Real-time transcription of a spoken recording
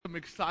some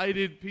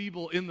excited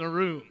people in the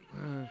room.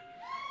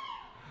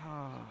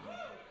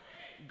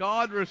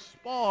 God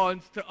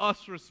responds to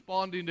us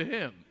responding to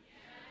Him.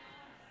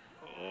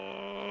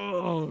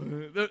 Oh,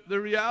 the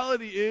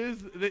reality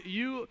is that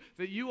you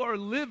are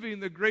living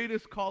the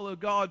greatest call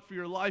of God for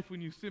your life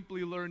when you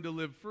simply learn to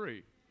live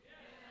free.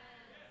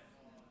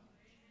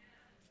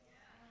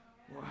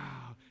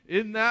 Wow.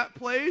 In that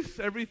place,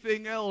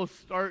 everything else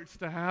starts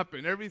to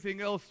happen.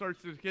 Everything else starts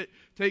to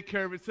take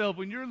care of itself.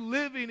 When you're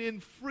living in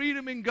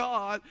freedom in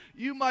God,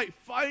 you might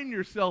find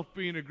yourself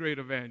being a great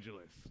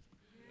evangelist.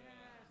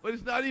 But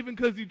it's not even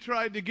because you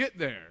tried to get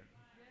there.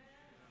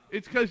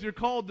 It's because you're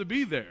called to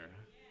be there.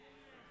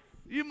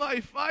 You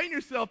might find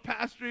yourself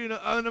pastoring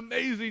an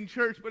amazing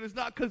church, but it's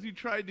not because you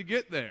tried to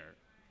get there.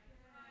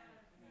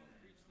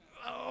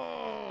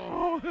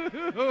 Oh.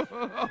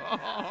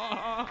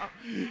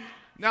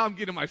 Now I'm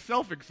getting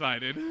myself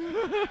excited.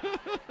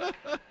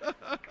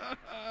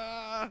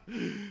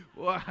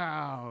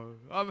 Wow.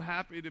 I'm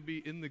happy to be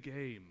in the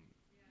game.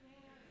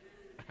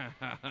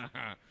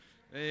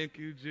 Thank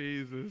you,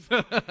 Jesus.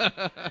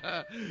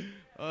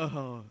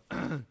 Oh,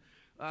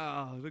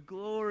 the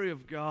glory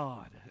of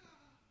God.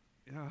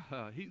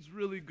 He's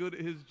really good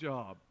at His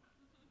job.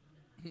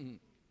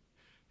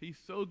 He's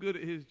so good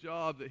at His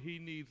job that He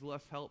needs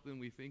less help than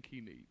we think He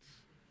needs.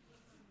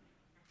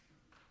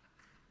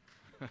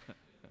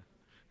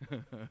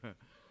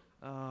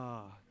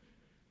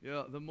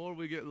 The more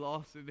we get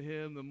lost in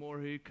Him, the more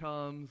He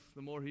comes,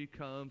 the more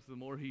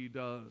He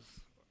does.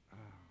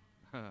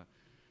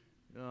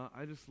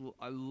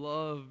 I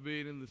love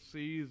being in the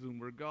season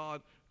where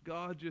God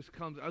just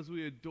comes. As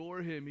we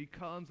adore Him, He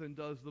comes and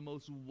does the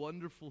most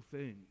wonderful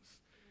things.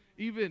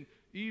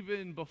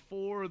 Even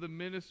before the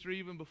ministry,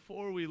 even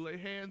before we lay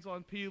hands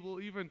on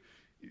people,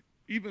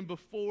 even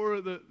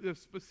before the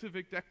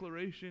specific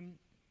declaration,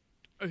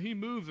 He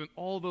moves in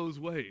all those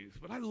ways.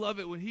 But I love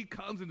it when He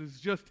comes and it's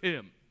just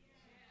Him.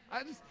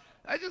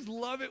 I just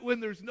love it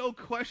when there's no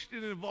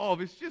question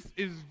involved. It's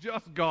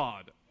just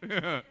God.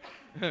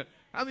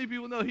 How many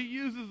people know He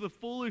uses the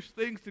foolish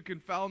things to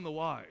confound the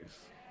wise?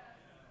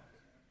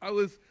 I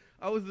was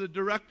the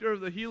director of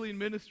the healing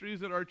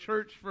ministries at our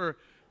church for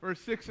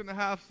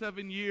 6.5,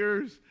 7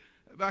 years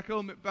back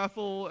home at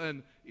Bethel,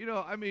 and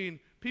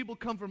people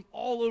come from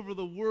all over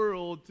the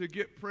world to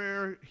get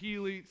prayer,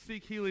 healing,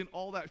 seek healing,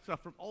 all that stuff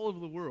from all over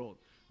the world.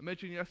 I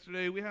mentioned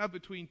yesterday we have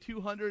between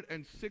 200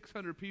 and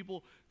 600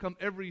 people come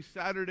every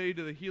Saturday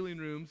to the healing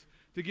rooms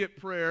to get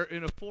prayer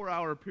in a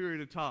 4-hour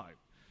period of time.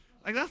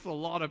 Like, that's a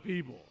lot of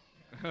people.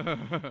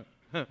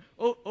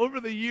 Over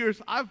the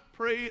years, I've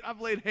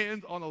laid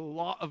hands on a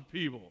lot of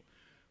people.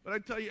 But I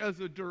tell you,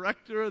 as a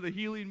director of the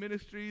healing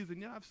ministries,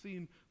 and I've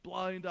seen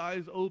blind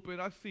eyes open.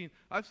 I've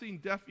seen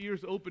deaf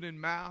ears open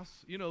in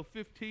mass.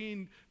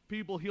 15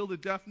 people healed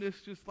of deafness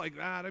just like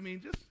that.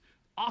 Just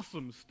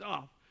awesome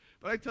stuff.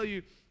 But I tell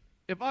you,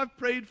 if I've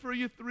prayed for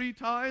you 3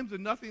 times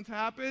and nothing's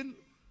happened,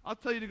 I'll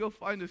tell you to go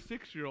find a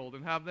 6-year-old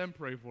and have them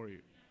pray for you.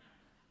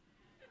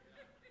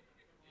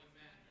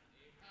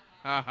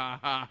 A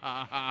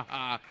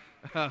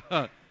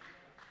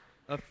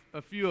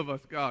few of us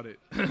got it.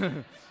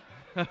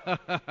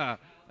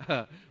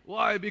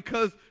 Why?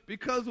 Because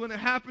when it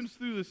happens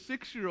through the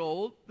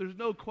 6-year-old, there's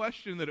no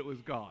question that it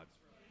was God.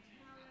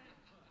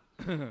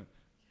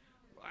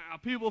 Wow,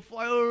 people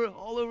fly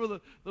all over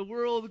the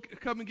world,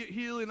 come and get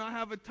healed, and I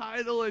have a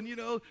title, and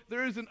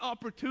there is an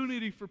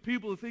opportunity for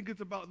people to think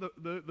it's about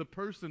the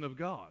person of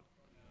God.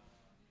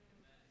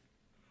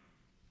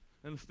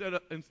 Instead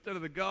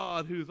of the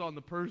God who's on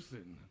the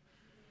person.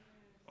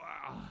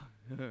 Wow.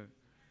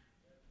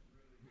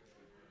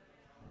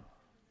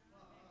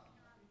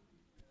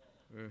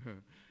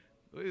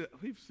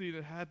 We've seen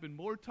it happen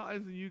more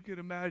times than you can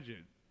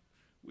imagine.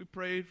 We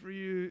prayed for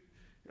you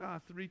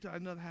 3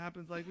 times, nothing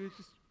happens. Like, we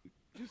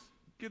just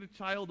get a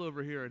child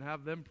over here and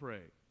have them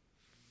pray.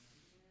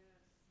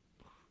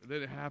 And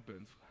then it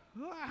happens.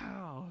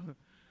 Wow.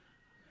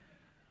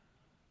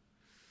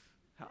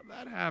 How'd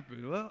that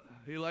happen? Well,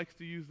 He likes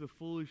to use the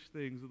foolish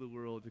things of the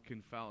world to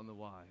confound the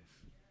wise.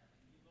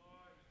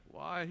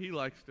 Why? He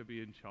likes to be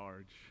in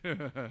charge.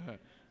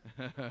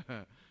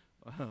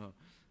 Wow.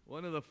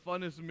 One of the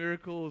funnest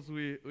miracles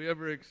we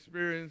ever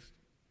experienced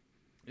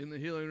in the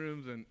healing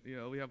rooms, and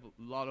we have a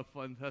lot of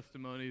fun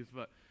testimonies,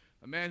 but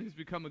a man who's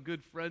become a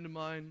good friend of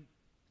mine,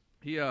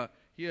 he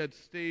had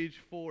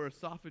stage 4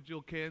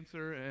 esophageal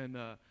cancer,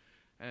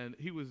 and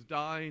he was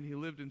dying. He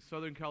lived in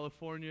Southern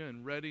California,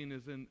 and Redding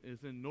is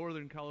in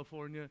Northern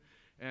California,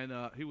 and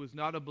he was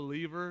not a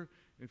believer.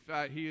 In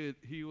fact, he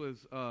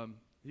was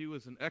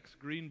an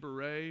ex-Green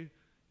Beret,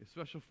 a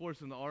special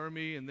force in the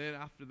Army, and then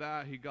after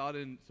that he got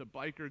into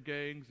biker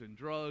gangs and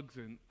drugs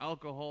and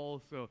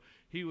alcohol. So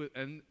he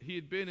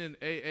had been in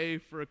AA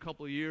for a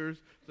couple of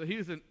years. So he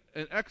was an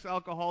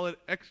ex-alcoholic,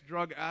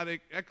 ex-drug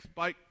addict,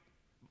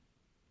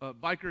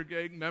 biker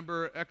gang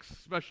member,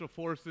 ex-special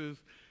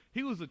forces.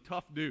 He was a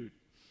tough dude.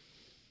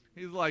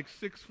 He's like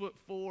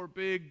 6'4",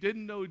 big,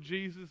 didn't know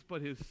Jesus,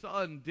 but his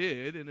son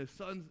did, and his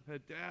son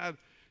said, "Dad,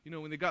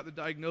 when they got the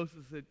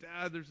diagnosis, said,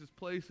 Dad, there's this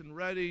place in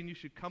Reading. You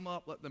should come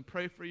up, let them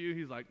pray for you.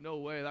 He's like, no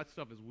way. That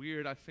stuff is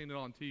weird. I've seen it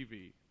on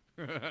TV.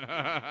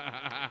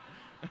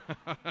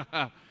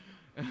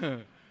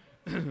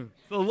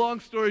 So long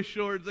story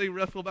short, they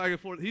wrestle back and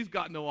forth. He's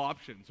got no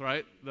options,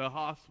 right? The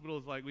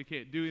hospital's like, we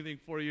can't do anything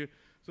for you.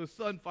 So his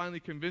son finally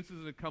convinces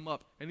him to come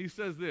up. And he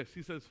says this.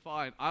 He says,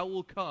 fine, I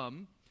will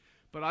come,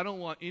 but I don't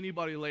want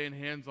anybody laying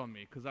hands on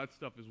me because that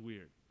stuff is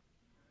weird.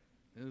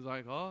 And he's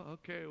like, oh,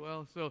 okay,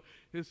 well. So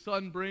his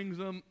son brings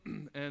him,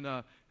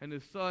 and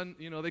his son,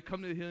 they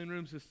come to the healing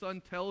rooms. His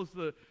son tells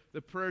the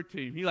prayer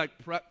team. He,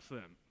 preps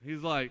them.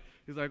 He's like,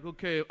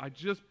 okay, I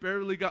just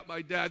barely got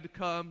my dad to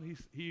come.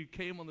 He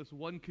came on this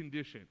one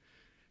condition.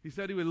 He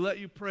said he would let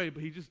you pray,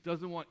 but he just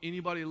doesn't want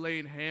anybody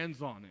laying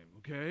hands on him,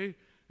 okay?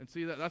 And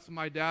see, that's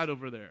my dad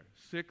over there.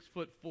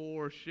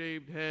 6'4",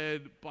 shaved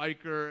head,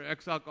 biker,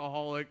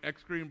 ex-alcoholic,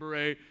 ex-Green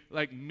Beret,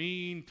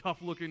 mean,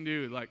 tough-looking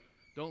dude.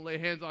 Don't lay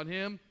hands on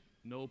him,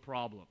 no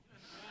problem.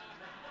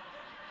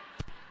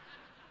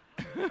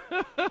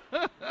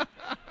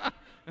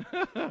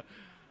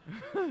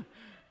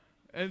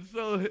 And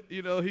so,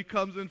 he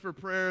comes in for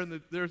prayer,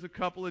 and there's a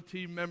couple of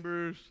team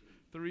members,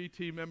 3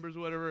 team members,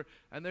 whatever,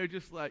 and they're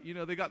just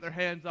they got their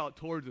hands out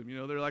towards him.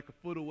 They're a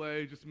foot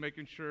away, just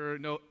making sure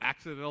no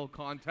accidental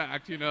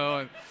contact,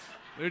 and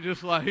they're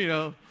just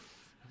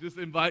just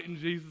inviting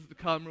Jesus to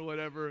come or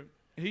whatever.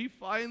 He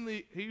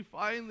finally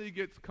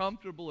gets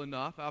comfortable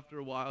enough after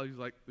a while. He's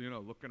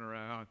looking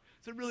around.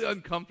 It's really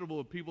uncomfortable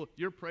with people.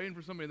 You're praying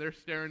for somebody, and they're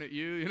staring at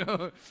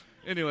you,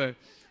 Anyway,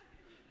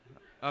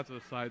 that's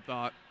a side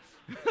thought.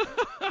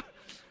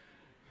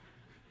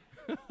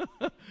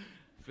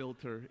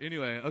 Filter.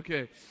 Anyway,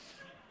 okay.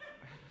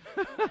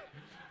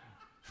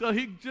 So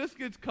he just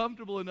gets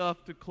comfortable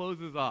enough to close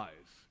his eyes.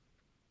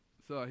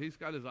 So he's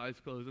got his eyes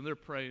closed, and they're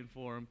praying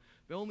for him.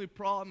 The only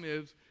problem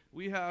is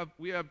we have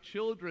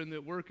children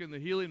that work in the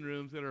healing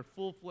rooms that are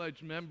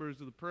full-fledged members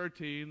of the prayer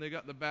team. They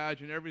got the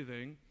badge and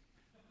everything.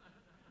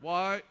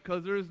 Why?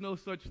 Because there is no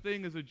such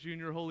thing as a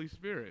junior Holy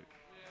Spirit.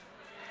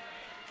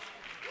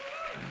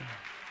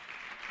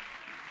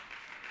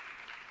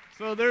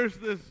 So there's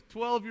this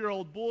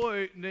 12-year-old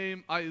boy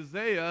named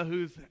Isaiah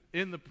who's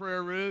in the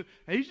prayer room,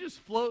 and he's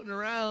just floating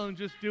around,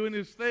 just doing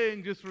his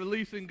thing, just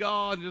releasing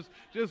God,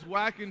 just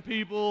whacking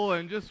people,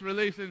 and just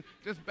releasing,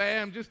 just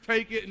bam, just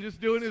take it, and just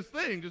doing his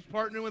thing, just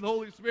partnering with the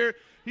Holy Spirit.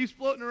 He's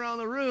floating around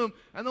the room,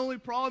 and the only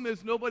problem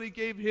is nobody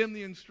gave him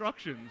the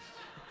instructions.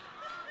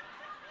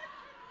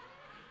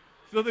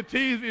 So the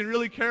team's being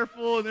really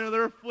careful, and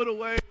they're a foot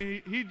away.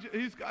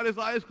 He's got his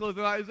eyes closed,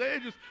 and Isaiah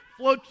just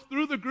floats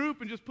through the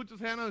group and just puts his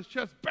hand on his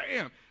chest,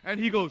 bam, and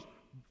he goes,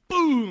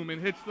 boom,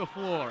 and hits the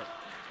floor.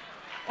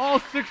 All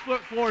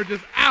 6'4",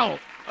 just out,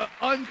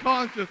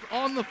 unconscious,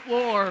 on the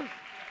floor,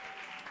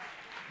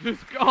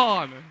 just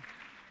gone.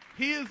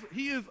 He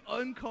is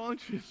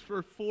unconscious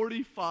for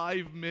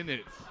 45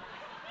 minutes.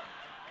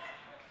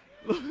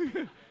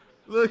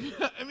 Look,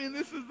 I mean,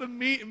 this is the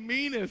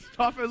meanest,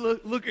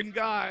 toughest looking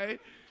guy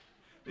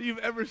that you've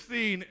ever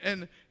seen,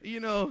 and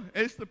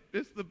it's the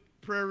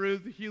prayer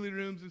rooms, the healing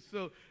rooms, and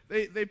so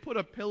they put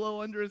a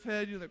pillow under his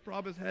head. They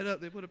prop his head up.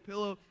 They put a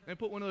pillow and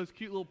put one of those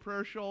cute little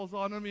prayer shawls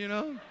on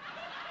him.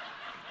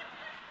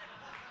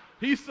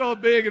 He's so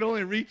big it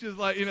only reaches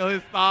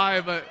his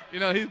thigh, but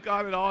he's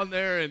got it on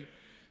there, and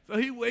so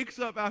he wakes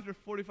up after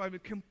 45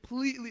 minutes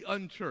completely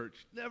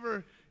unchurched,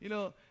 never,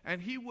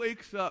 and he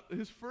wakes up.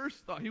 His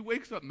first thought, he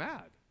wakes up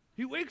mad.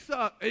 He wakes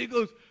up and he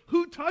goes,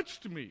 "Who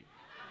touched me?"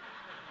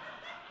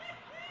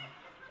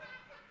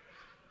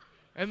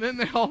 And then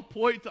they all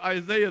point to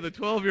Isaiah, the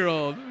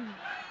 12-year-old.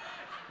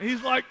 And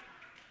he's like,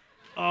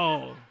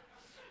 oh.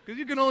 Because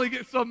you can only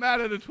get so mad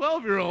at a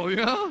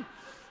 12-year-old,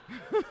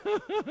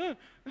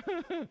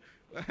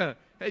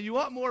 Hey, you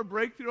want more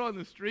breakthrough on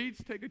the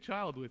streets? Take a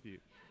child with you.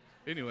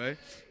 Anyway.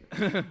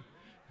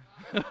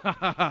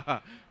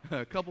 A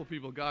couple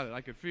people got it.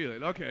 I could feel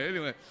it. Okay,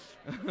 anyway.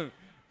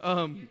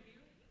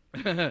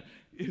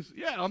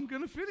 Yeah, I'm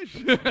going to finish.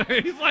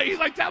 he's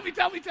like, tell me.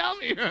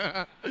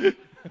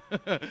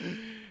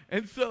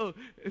 And so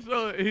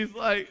he's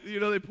like,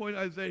 they point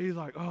at Isaiah. He's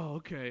like, oh,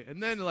 okay.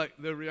 And then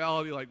the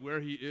reality, where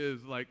he is,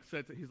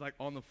 he's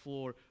on the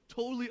floor,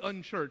 totally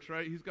unchurched,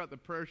 right? He's got the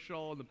prayer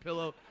shawl and the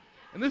pillow,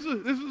 and this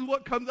is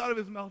what comes out of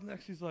his mouth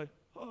next. He's like,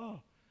 oh,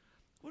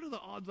 what are the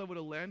odds I would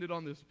have landed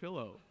on this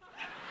pillow?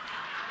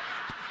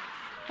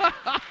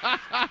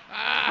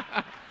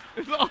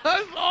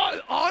 That's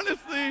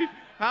honestly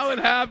how it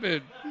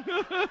happened.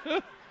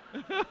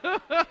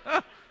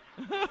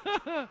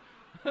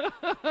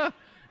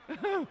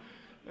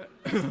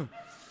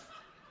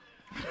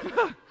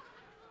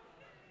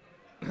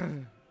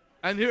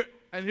 And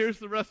here's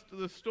the rest of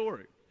the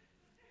story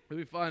that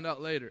we find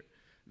out later.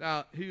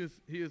 Now he is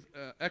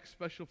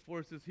ex-special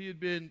forces. He had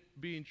been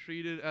being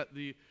treated at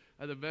the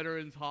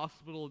Veterans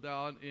Hospital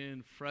down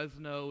in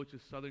Fresno, which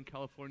is Southern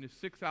California,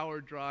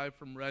 6-hour drive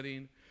from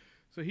Redding.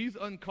 So he's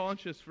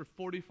unconscious for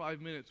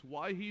 45 minutes.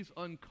 While he's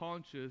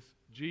unconscious,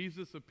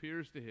 Jesus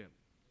appears to him.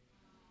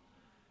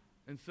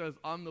 and says,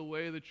 I'm the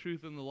way, the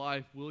truth, and the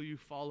life. Will you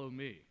follow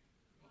me?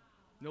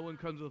 No one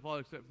comes to the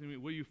Father except through me.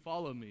 Will you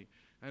follow me?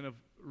 And if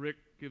Rick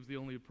gives the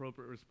only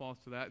appropriate response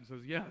to that and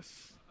says,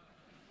 yes.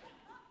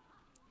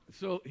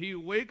 So he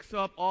wakes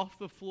up off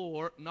the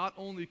floor, not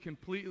only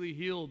completely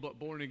healed, but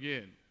born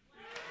again.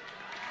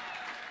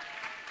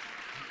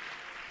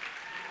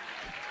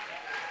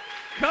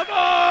 Come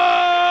on,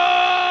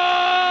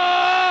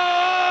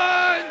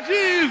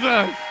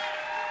 Jesus!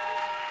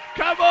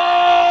 Come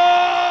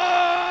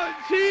on,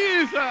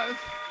 Jesus!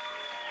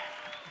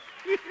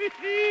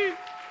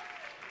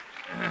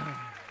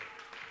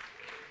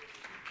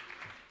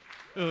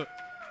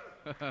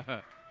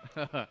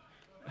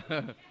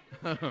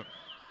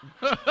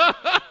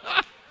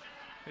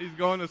 He's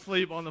going to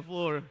sleep on the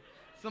floor.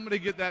 Somebody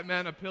get that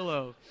man a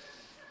pillow.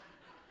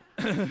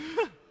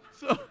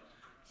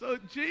 So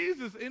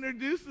Jesus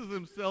introduces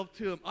himself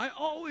to him. I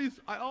always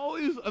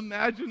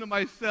imagine to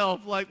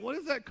myself, like, what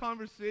does that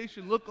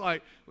conversation look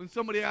like when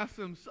somebody asks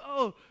him,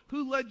 so,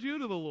 who led you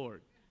to the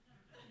Lord?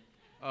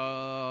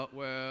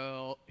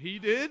 Well, he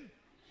did.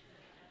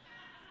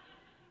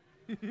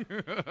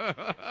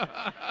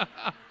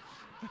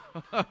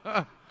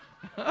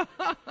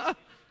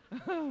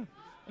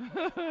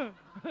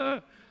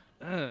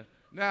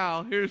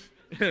 Now, here's,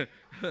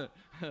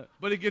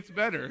 but it gets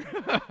better.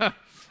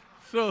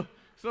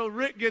 So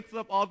Rick gets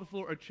up off the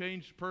floor a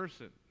changed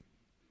person.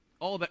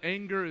 All the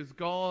anger is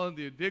gone.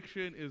 The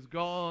addiction is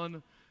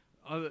gone.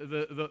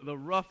 The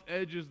rough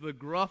edges, the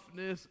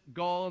gruffness,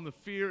 gone. The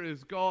fear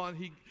is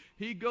gone.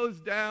 He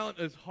goes down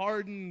as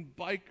hardened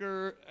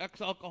biker,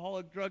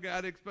 ex-alcoholic, drug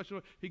addict,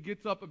 special. He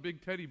gets up a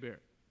big teddy bear.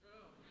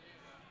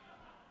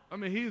 I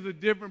mean, he's a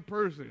different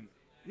person.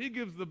 He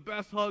gives the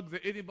best hugs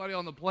to anybody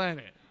on the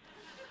planet.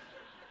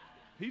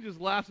 He just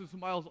laughs and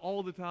smiles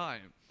all the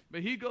time.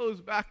 But he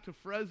goes back to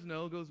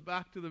Fresno, goes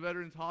back to the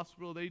Veterans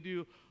Hospital. They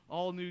do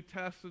all new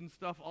tests and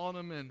stuff on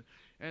him.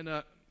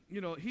 And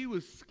he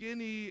was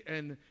skinny,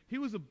 and he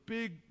was a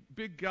big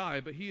guy,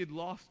 but he had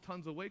lost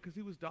tons of weight because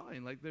he was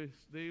dying. Like, there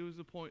was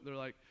a point, they're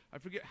like, I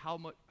forget how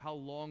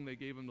long they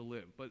gave him to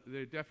live, but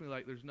they're definitely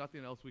like, there's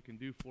nothing else we can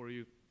do for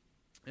you.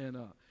 And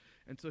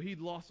so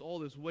he'd lost all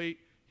this weight.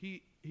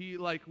 He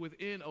like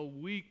within a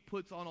week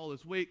puts on all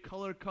this weight,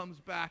 color comes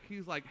back.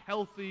 He's like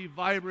healthy,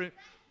 vibrant.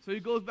 So he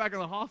goes back in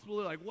the hospital.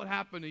 They're like, what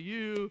happened to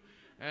you?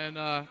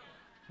 And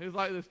he's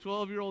like, this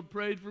 12-year-old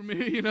prayed for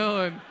me,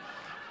 and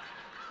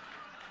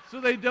so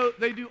they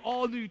do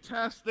all new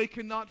tests. They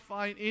cannot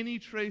find any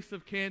trace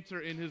of cancer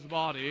in his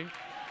body,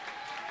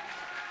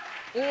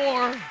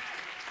 or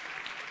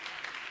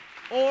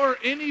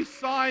any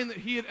sign that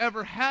he had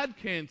ever had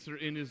cancer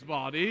in his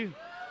body.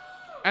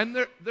 And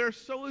they're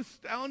so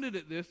astounded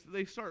at this that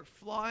they start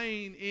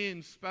flying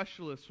in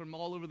specialists from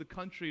all over the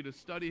country to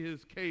study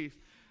his case.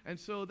 And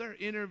so they're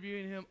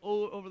interviewing him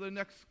over the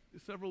next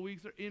several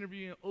weeks. They're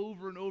interviewing him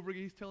over and over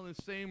again. He's telling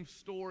the same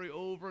story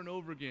over and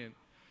over again.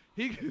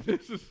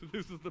 This is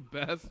the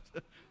best.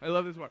 I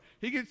love this part.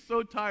 He gets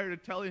so tired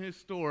of telling his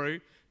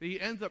story that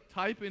he ends up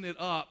typing it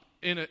up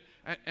in it,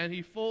 and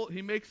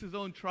he makes his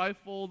own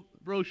trifold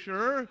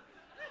brochure.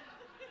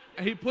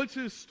 And he puts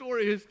his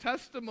story, his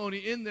testimony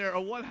in there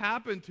of what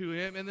happened to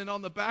him. And then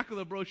on the back of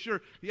the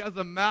brochure, he has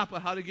a map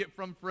of how to get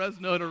from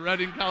Fresno to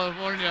Redding,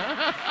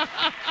 California.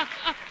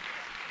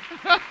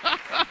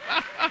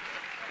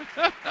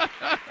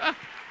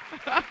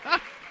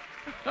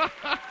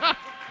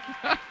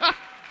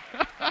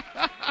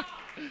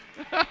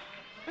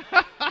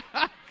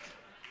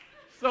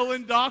 So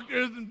when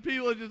doctors and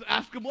people just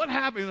ask him what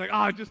happened, he's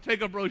like, just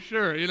take a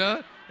brochure,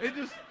 They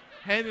just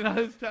handed out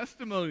his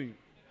testimony.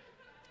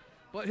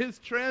 But his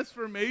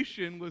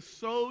transformation was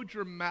so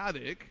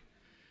dramatic.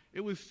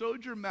 It was so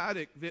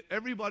dramatic that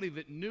everybody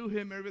that knew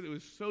him, everybody that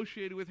was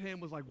associated with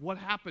him was like, what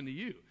happened to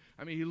you?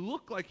 I mean, he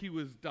looked like he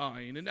was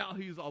dying, and now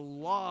he's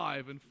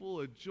alive and full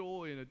of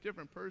joy and a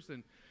different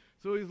person.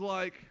 So he's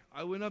like,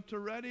 I went up to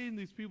Redding,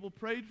 these people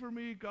prayed for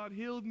me, God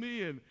healed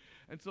me. And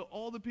so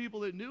all the people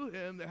that knew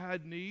him that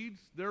had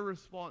needs, their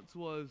response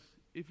was,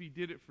 if he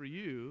did it for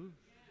you,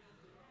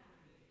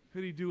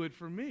 could he do it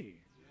for me?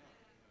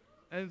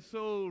 And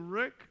so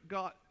Rick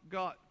got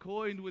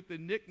coined with the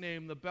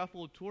nickname the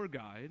Bethel Tour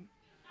Guide,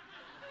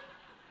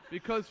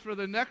 because for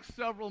the next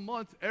several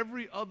months,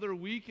 every other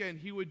weekend,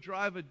 he would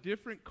drive a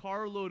different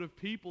carload of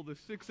people the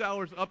 6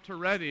 hours up to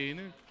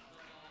Redding.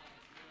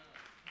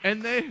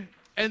 And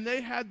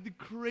they had the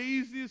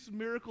craziest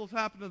miracles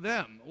happen to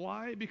them.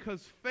 Why?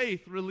 Because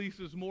faith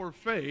releases more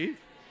faith,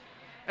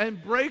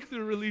 and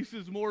breakthrough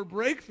releases more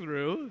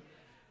breakthrough.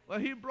 Well,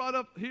 he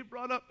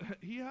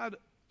had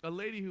a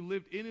lady who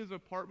lived in his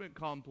apartment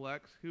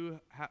complex who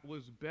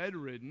was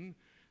bedridden,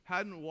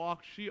 hadn't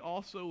walked. She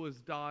also was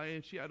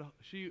dying. She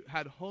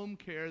had home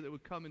care that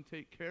would come and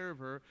take care of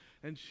her.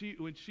 And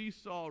when she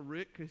saw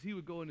Rick, because he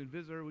would go in and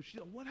visit her, she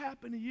said, what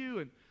happened to you?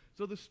 And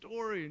so the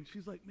story, and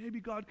she's like, maybe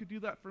God could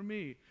do that for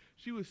me.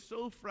 She was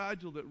so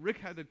fragile that Rick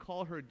had to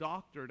call her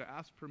doctor to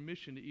ask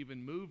permission to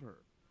even move her.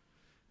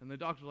 And the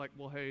doctor's like,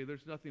 well, hey,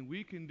 there's nothing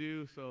we can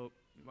do, so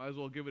you might as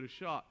well give it a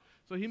shot.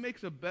 So he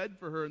makes a bed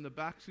for her in the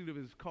backseat of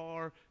his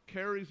car,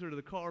 carries her to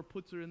the car,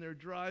 puts her in there,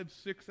 drives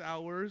 6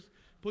 hours,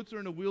 puts her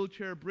in a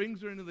wheelchair,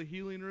 brings her into the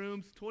healing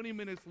rooms. 20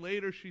 minutes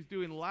later, she's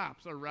doing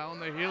laps around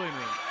the healing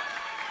room.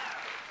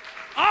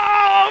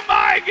 Oh,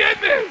 my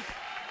goodness!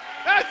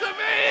 That's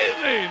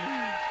amazing!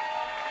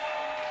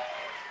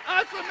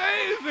 That's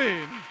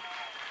amazing!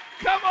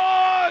 Come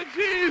on,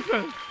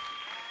 Jesus!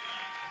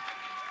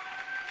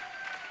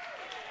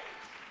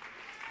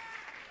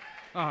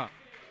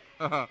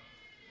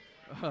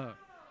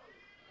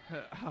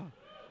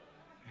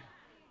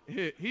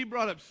 He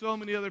brought up so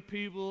many other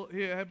people.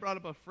 He had brought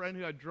up a friend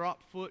who had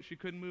dropped foot. She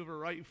couldn't move her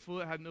right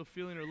foot, had no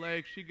feeling in her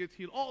leg. She gets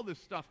healed. All this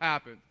stuff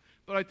happens.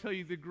 But I tell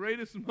you, the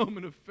greatest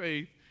moment of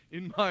faith,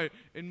 in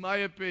my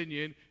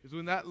opinion, is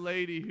when that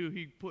lady who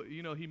he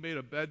made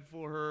a bed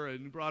for her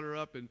and brought her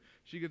up, and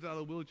she gets out of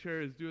the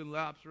wheelchair, is doing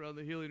laps around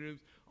the healing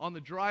rooms. On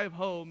the drive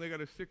home, they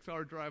got a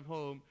 6-hour drive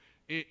home.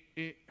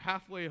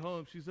 Halfway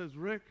home, she says,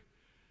 Rick,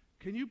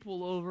 can you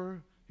pull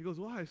over? He goes,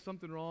 why? Is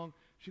something wrong?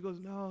 She goes,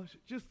 no,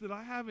 just that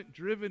I haven't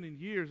driven in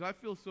years. I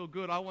feel so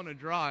good, I want to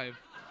drive.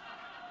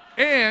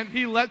 And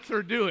he lets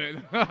her do it.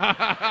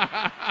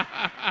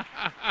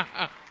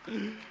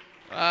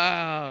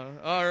 Wow.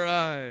 All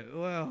right.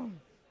 Well,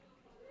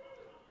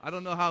 I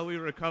don't know how we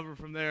recover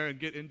from there and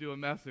get into a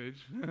message.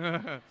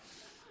 Yeah.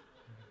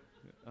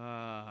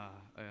 Wow.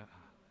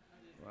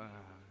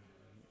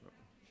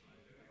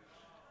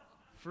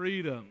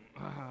 Freedom.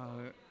 Wow.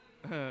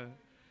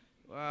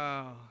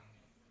 Wow.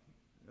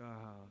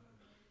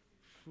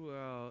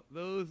 Well,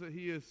 those that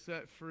he has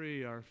set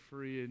free are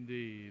free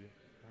indeed.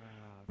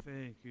 Wow.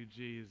 Thank you,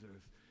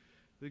 Jesus.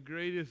 The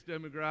greatest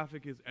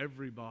demographic is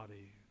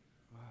everybody.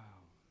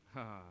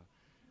 Wow.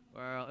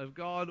 Well, if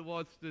God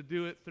wants to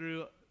do it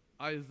through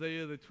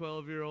Isaiah, the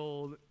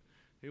 12-year-old,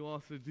 he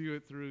wants to do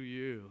it through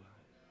you.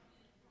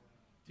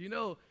 Do you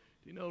know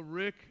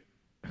Rick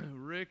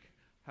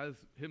has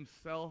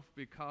himself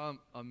become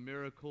a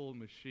miracle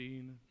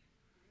machine?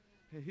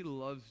 He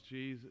loves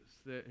Jesus.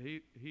 That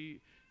he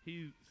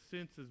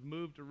since has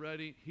moved to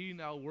Reading. He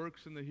now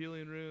works in the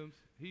healing rooms.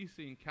 He's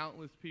seen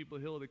countless people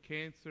healed of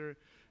cancer.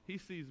 He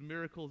sees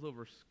miracles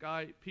over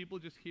Skype. People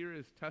just hear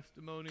his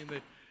testimony,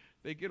 and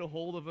they get a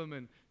hold of him,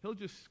 and he'll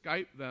just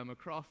Skype them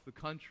across the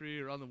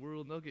country or around the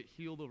world, and they'll get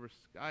healed over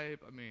Skype.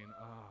 I mean,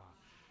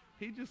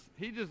 he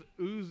just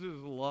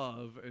oozes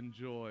love and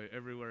joy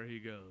everywhere he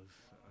goes.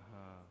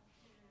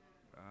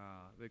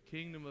 The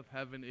kingdom of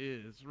heaven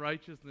is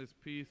righteousness,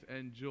 peace,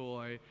 and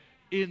joy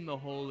in the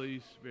Holy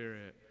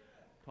Spirit.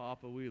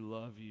 Papa, we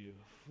love you.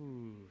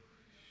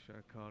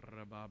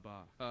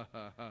 Shakarababa.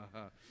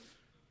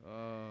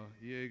 Oh,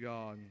 yeah,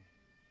 God.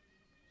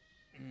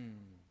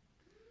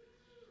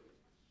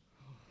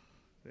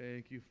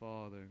 Thank you,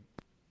 Father.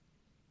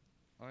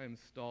 I am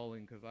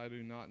stalling because I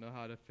do not know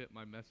how to fit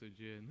my message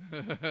in.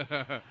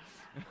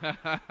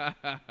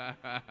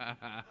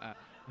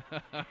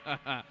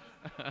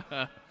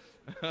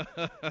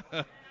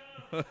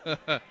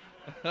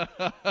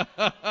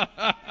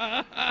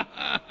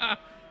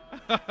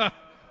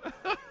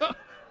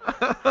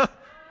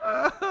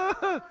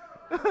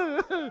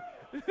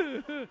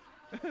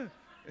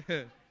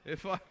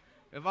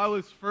 If I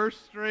was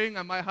first string,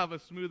 I might have a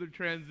smoother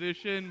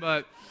transition,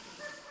 but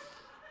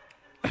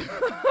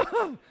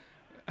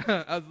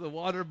as the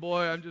water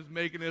boy, I'm just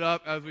making it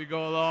up as we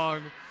go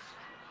along.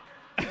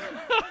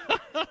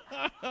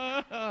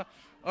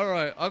 All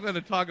right, I'm going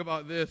to talk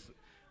about this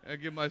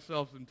and give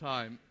myself some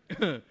time.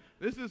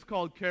 This is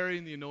called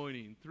carrying the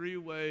anointing. 3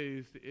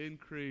 ways to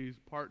increase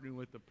partnering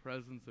with the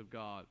presence of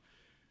God.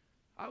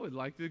 I would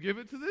like to give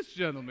it to this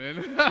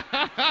gentleman.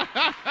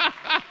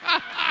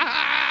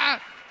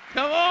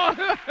 Come on.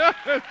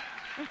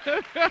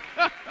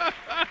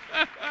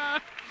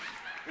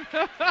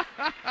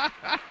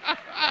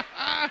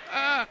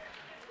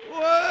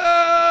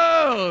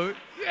 Whoa!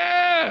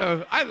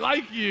 Yeah, I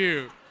like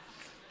you.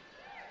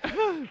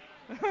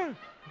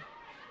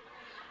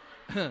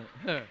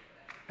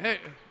 Hey.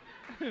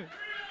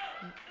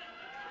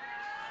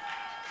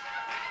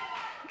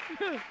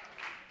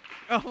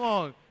 Come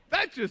on.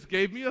 That just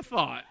gave me a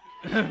thought.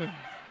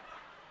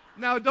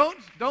 Now,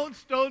 don't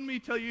stone me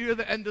till you hear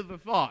the end of the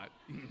thought.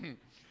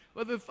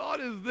 But the thought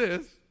is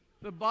this: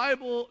 the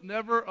Bible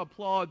never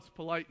applauds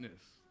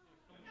politeness.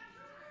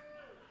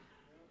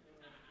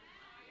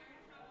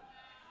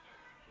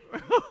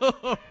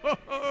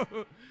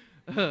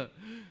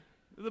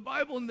 The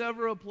Bible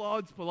never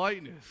applauds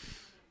politeness.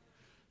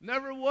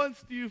 Never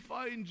once do you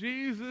find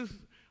Jesus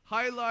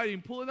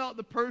highlighting, pulling out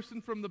the person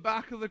from the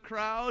back of the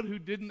crowd who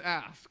didn't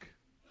ask.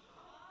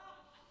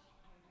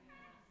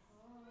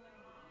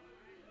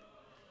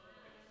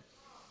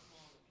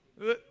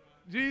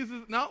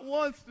 Jesus, not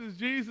once does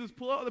Jesus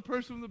pull out the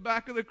person from the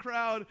back of the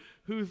crowd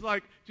who's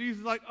like, Jesus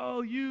is like,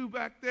 oh, you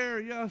back there,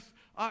 yes,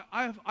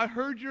 I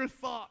heard your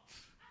thoughts.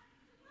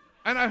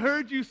 And I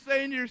heard you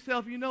saying to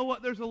yourself, you know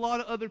what, there's a lot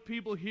of other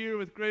people here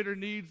with greater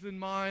needs than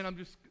mine. I'm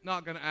just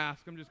not going to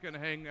ask. I'm just going to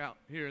hang out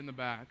here in the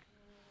back.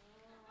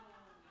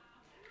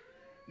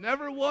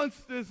 Never once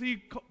does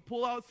he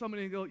pull out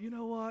somebody and go, you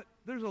know what?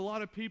 There's a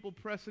lot of people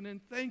pressing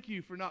in. Thank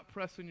you for not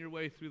pressing your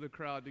way through the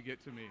crowd to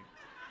get to me.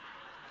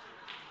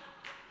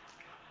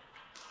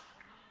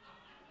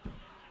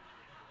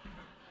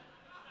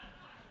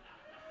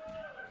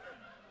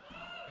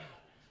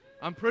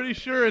 I'm pretty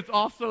sure it's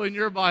also in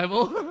your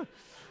Bible.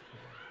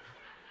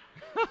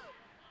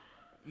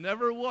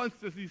 Never once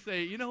does he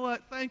say, you know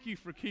what? Thank you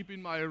for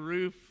keeping my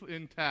roof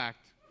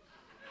intact.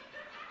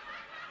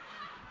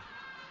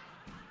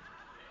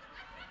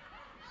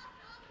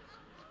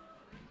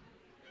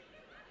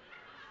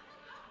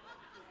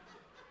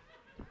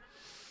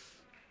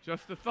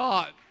 Just a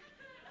thought.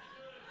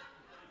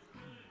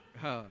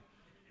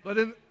 But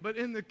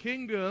in the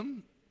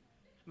kingdom,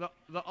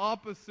 the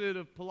opposite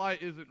of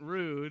polite isn't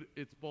rude,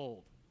 it's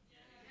bold.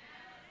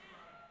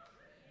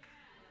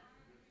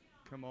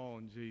 Come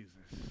on, Jesus.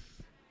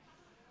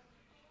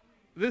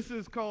 This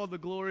is called the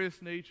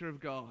glorious nature of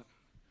God.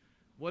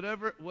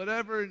 Whatever. What?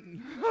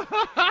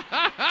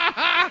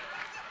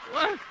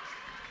 What?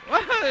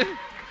 What?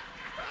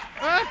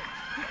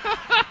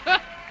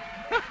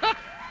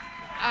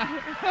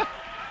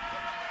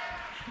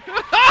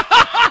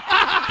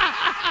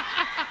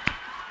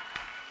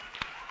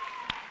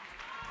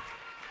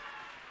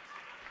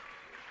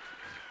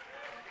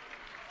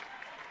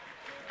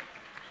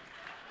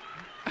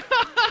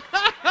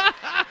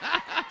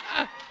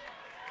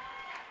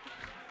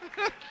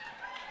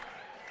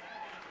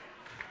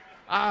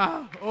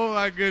 Oh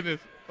my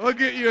goodness. We'll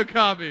get you a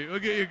copy. We'll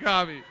get you a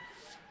copy.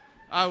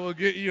 I will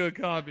get you a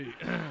copy.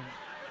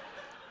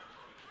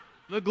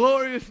 The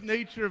glorious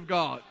nature of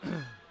God.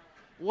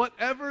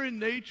 Whatever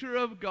nature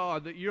of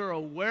God that you're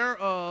aware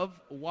of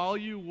while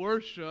you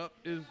worship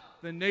is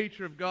the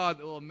nature of God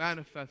that will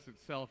manifest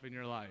itself in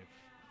your life.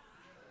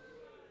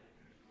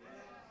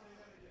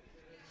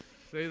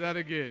 Say that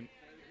again.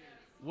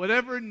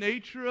 Whatever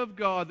nature of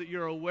God that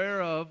you're aware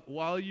of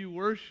while you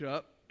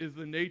worship is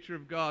the nature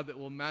of God that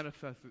will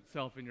manifest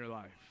itself in your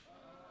life.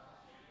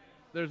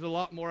 There's a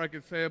lot more I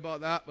could say about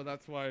that, but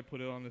that's why I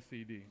put it on the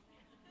CD.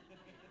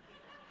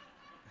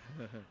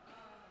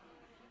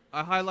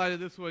 I highlighted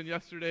this one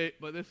yesterday,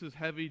 but this is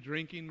heavy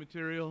drinking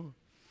material.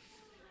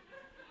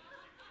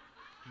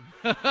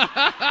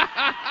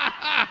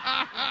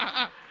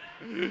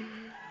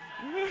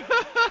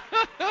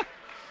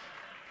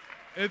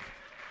 It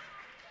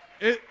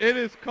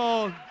is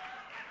called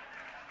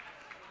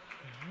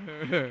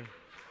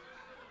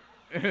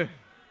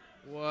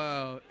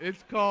wow.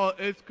 It's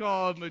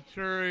called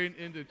maturing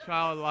into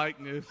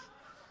childlikeness.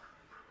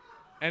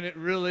 And it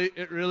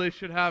really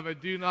should have a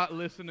do not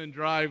listen and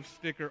drive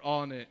sticker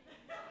on it.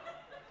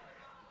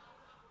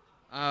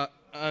 I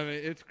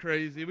mean, it's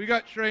crazy. We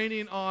got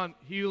training on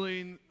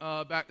healing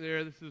back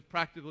there. This is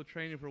practical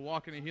training for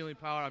walking in healing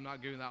power. I'm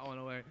not giving that one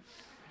away.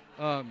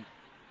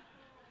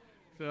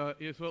 So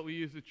it's what we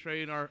use to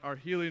train our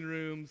healing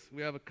rooms.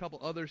 We have a couple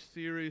other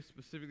series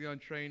specifically on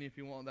training if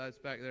you want that. It's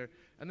back there.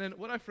 And then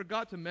what I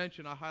forgot to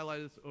mention, I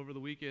highlighted this over the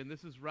weekend.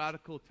 This is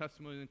Radical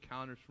Testimony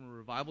Encounters from a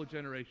Revival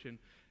Generation.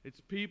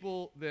 It's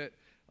people that,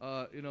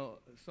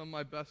 some of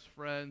my best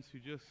friends who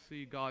just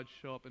see God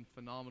show up in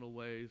phenomenal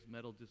ways,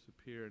 metal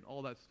disappear, and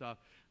all that stuff.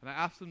 And I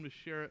asked them to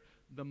share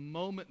the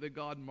moment that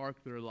God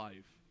marked their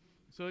life.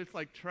 So it's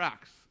like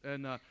tracks.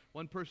 And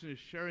one person is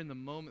sharing the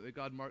moment that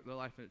God marked their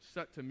life, and it's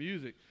set to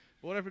music.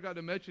 But what I forgot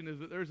to mention is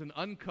that there's an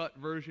uncut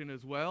version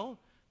as well,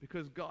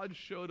 because God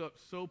showed up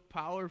so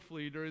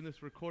powerfully during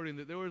this recording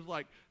that there was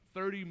like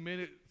 30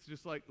 minutes,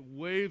 just like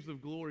waves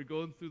of glory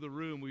going through the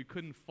room. We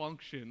couldn't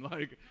function.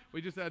 Like,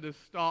 we just had to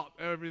stop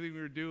everything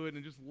we were doing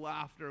and just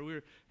laughter. We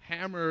were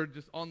hammered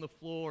just on the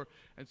floor.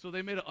 And so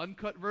they made an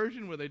uncut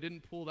version where they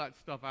didn't pull that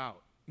stuff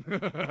out.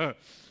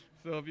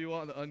 So if you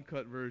want the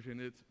uncut version,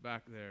 it's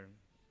back there.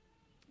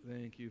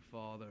 Thank you,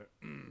 Father.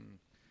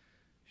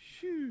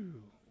 Shoo.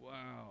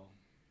 Wow.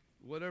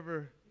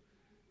 Whatever.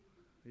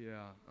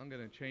 Yeah, I'm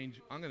going to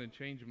change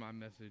my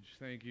message.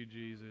 Thank you,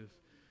 Jesus.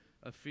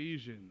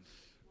 Ephesians.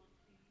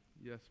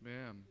 Yes,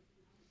 ma'am.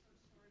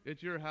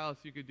 It's your house.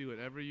 You can do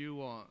whatever you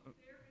want.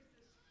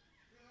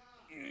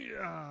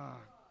 Yeah.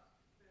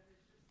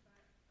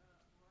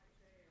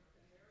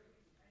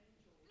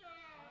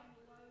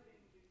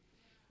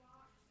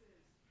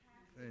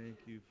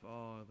 Thank you,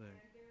 Father.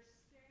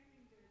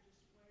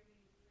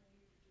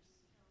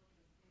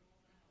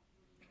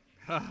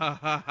 Ha ha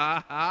ha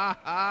ha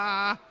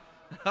ha.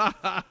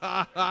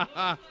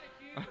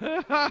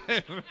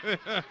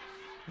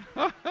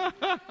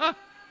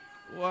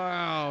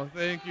 Wow,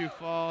 thank you,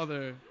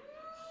 Father.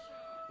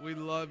 We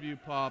love you,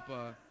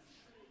 Papa.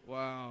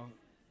 Wow,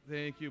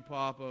 thank you,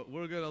 Papa.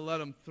 We're going to let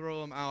them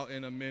throw them out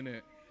in a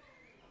minute.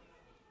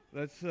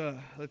 Let's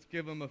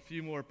give them a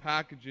few more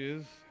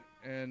packages.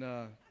 And,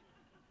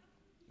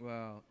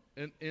 wow,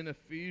 in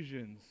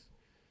Ephesians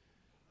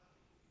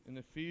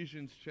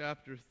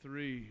chapter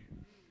 3.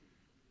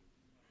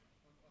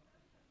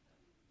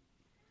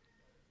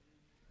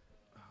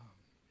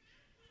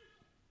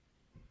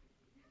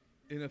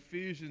 In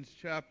Ephesians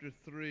chapter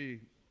 3,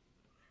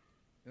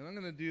 and I'm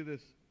going to do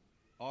this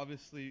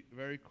obviously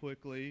very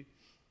quickly,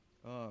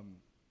 Um,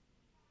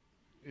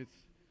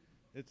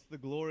 it's the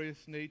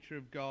glorious nature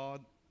of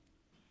God.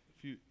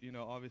 If you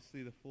know,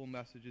 obviously the full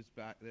message is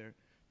back there,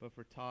 but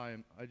for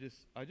time, I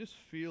just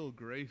feel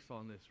grace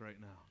on this right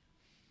now.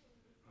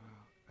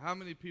 How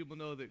many people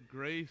know that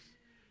grace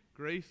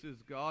is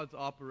God's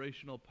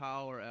operational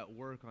power at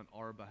work on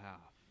our behalf?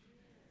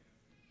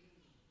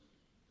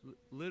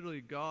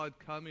 Literally God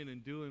coming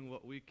and doing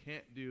what we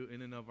can't do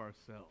in and of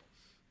ourselves.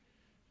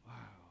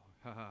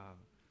 Wow.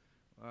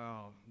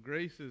 Wow.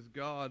 Grace is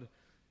God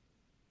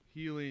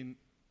healing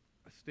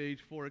stage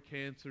 4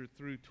 cancer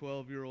through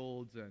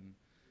 12-year-olds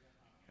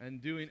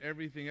and doing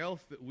everything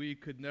else that we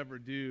could never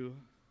do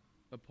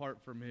apart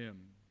from him.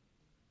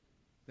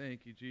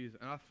 Thank you, Jesus.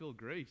 And I feel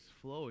grace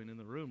flowing in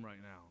the room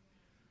right now.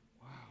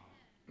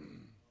 Wow.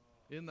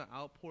 In the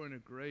outpouring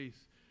of grace,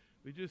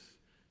 we just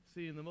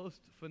seeing the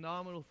most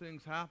phenomenal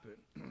things happen.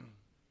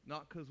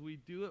 Not because we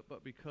do it,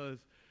 but because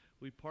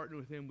we partner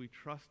with him, we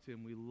trust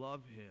him, we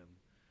love him.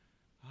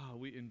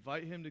 We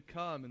invite him to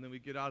come, and then we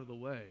get out of the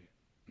way.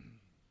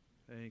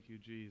 Thank you,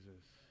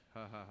 Jesus.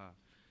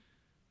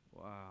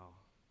 Wow.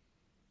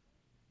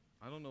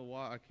 I don't know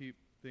why I keep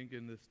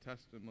thinking this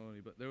testimony,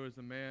 but there was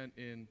a man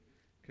in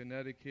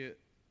Connecticut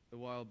a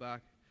while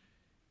back.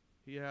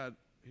 He had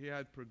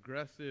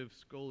progressive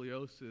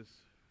scoliosis.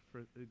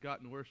 It had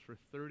gotten worse for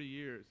 30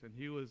 years, and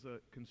he was a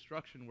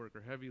construction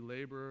worker, heavy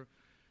laborer,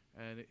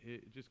 and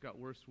it just got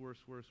worse.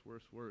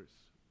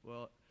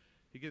 Well,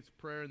 he gets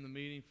prayer in the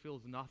meeting,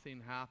 feels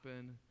nothing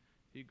happen.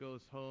 He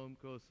goes home,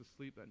 goes to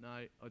sleep at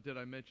night. Oh, did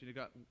I mention it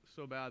got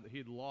so bad that he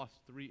had lost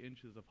 3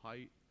 inches of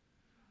height?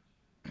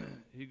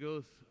 He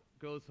goes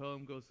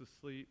home, goes to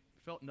sleep,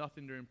 felt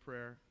nothing during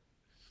prayer,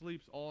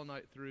 sleeps all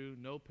night through,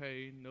 no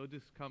pain, no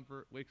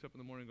discomfort, wakes up in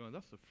the morning going,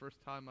 that's the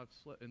first time I've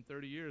slept in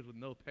 30 years with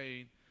no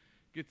pain.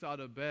 Gets out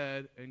of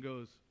bed and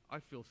goes, I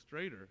feel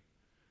straighter.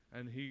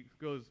 And he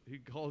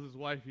calls his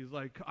wife, he's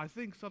like, I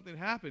think something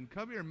happened.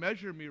 Come here,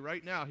 measure me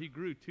right now. He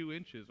grew 2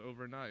 inches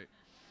overnight.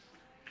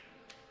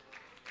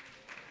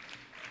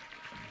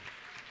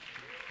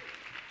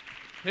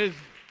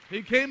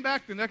 He came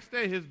back the next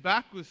day, his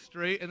back was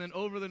straight, and then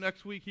over the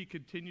next week he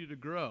continued to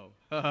grow.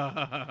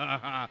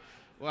 Wow,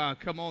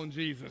 come on,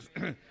 Jesus.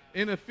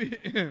 In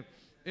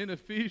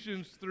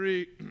Ephesians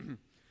 3,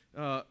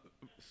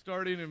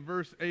 starting in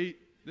verse 8,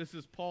 this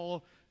is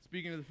Paul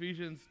speaking to the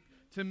Ephesians.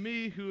 To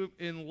me, who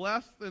in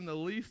less than the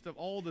least of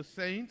all the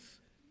saints,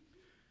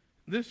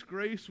 this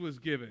grace was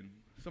given.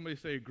 Somebody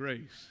say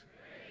grace.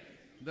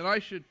 That I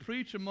should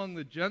preach among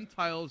the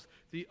Gentiles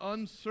the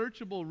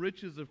unsearchable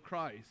riches of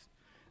Christ,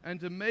 and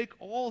to make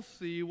all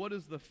see what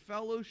is the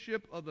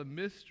fellowship of the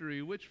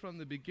mystery which from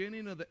the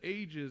beginning of the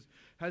ages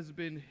has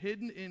been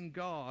hidden in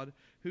God,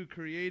 who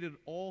created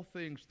all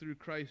things through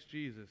Christ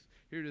Jesus.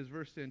 Here it is,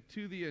 verse 10.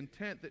 To the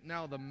intent that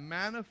now the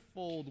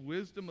manifold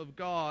wisdom of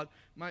God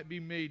might be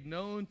made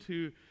known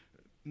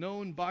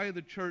by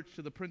the church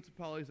to the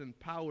principalities and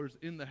powers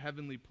in the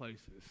heavenly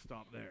places.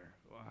 Stop there.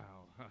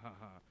 Wow.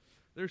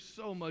 There's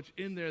so much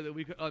in there that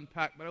we could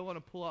unpack, but I want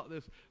to pull out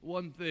this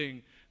one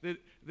thing, that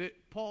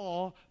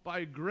Paul,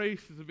 by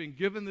grace, has been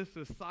given this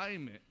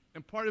assignment,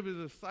 and part of his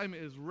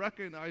assignment is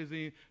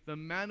recognizing the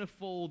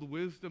manifold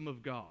wisdom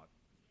of God,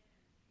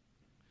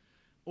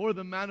 or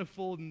the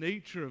manifold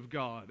nature of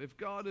God. If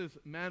God is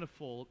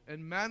manifold,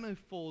 and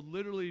manifold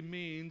literally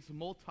means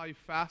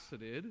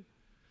multifaceted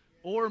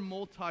or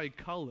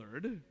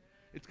multicolored,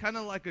 it's kind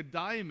of like a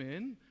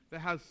diamond that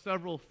has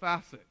several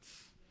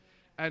facets.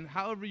 And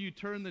however you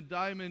turn the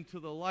diamond to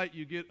the light,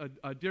 you get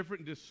a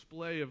different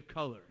display of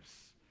colors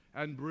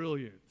and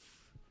brilliance.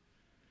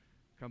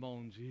 Come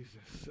on,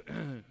 Jesus.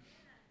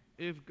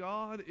 If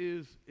God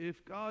is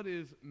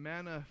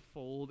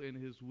manifold in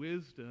his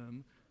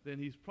wisdom, then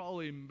he's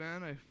probably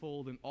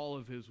manifold in all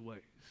of his ways.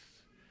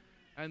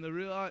 And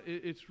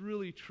it's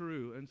really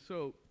true. And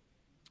so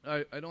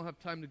I don't have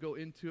time to go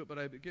into it, but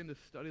I begin to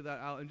study that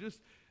out and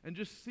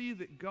just see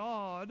that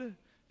God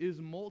is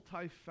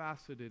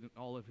multifaceted in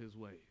all of his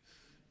ways.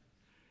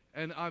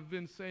 And I've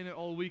been saying it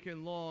all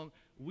weekend long.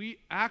 We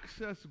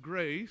access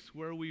grace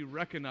where we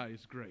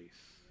recognize grace.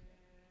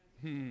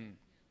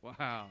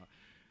 Wow.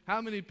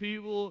 How many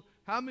people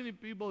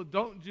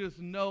don't just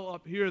know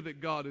up here that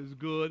God is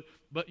good,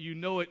 but you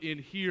know it in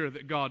here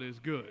that God is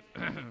good?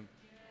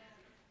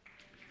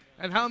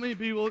 And how many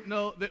people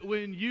know that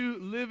when you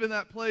live in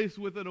that place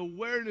with an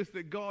awareness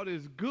that God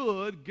is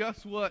good,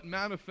 guess what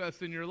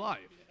manifests in your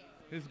life?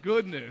 His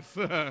goodness.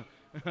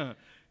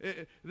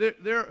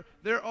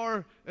 There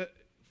are...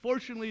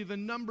 Fortunately, the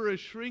number is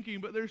shrinking,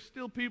 but there's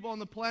still people on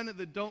the planet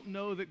that don't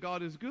know that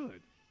God is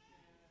good.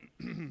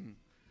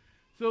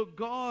 So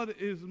God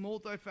is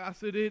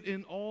multifaceted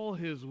in all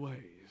his ways.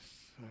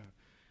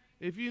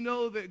 If you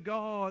know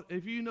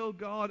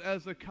God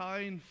as a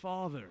kind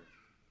father,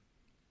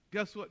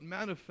 guess what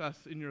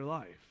manifests in your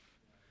life?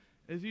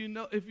 If you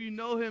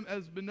know him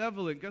as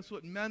benevolent, guess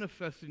what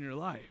manifests in your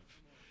life?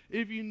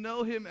 If you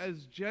know him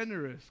as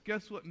generous,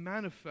 guess what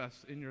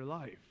manifests in your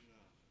life?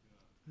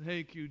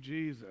 Thank you,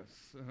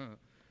 Jesus.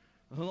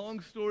 A long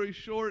story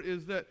short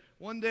is that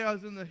one day I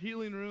was in the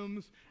healing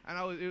rooms,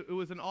 and it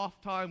was an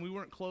off time. We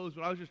weren't closed,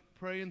 but I was just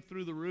praying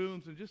through the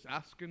rooms and just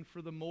asking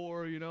for the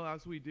more,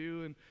 as we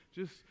do, and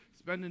just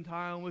spending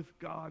time with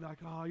God, like,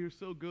 oh, you're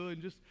so good,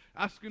 and just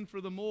asking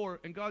for the more.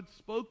 And God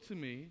spoke to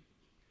me,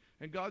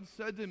 and God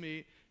said to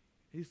me,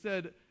 he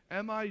said,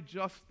 am I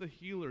just the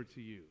healer to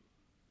you?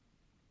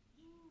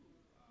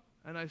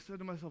 And I said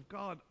to myself,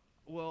 God,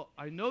 well,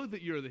 I know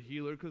that you're the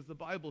healer because the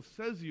Bible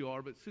says you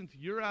are, but since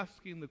you're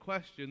asking the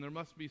question, there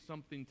must be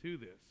something to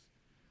this.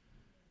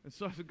 And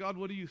so I said, God,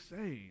 what are you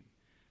saying?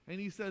 And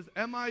he says,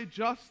 am I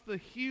just the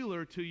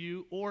healer to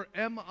you, or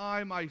am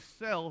I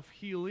myself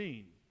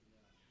healing?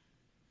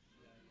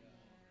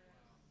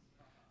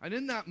 And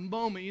in that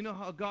moment, you know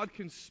how God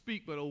can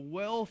speak, but a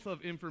wealth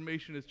of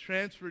information is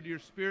transferred to your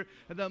spirit.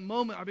 At that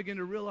moment, I begin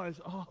to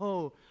realize,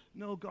 oh,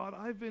 no, God,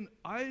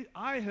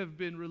 I have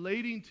been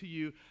relating to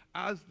you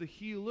as the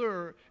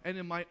healer, and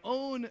in my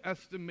own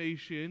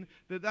estimation,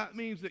 that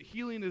means that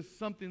healing is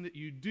something that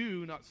you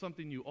do, not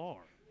something you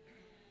are.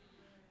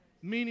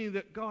 Meaning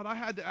that, God, I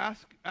had to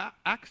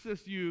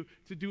access you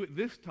to do it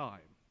this time.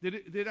 That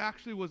it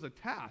actually was a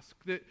task.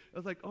 That I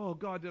was like, oh,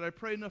 God, did I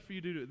pray enough for you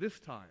to do it this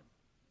time?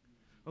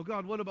 Oh,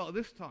 God, what about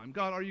this time?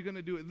 God, are you going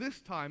to do it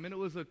this time? And it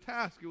was a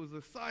task. It was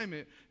an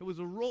assignment. It was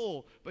a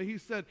role. But he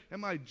said,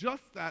 am I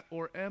just that,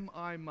 or am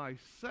I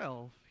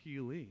myself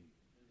healing?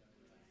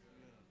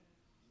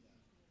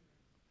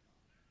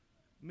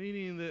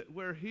 Meaning that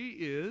where he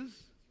is,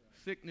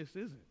 sickness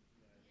isn't.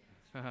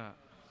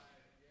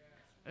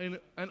 And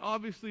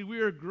obviously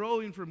we are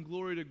growing from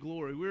glory to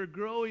glory. We're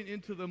growing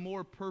into the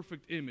more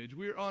perfect image.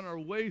 We're on our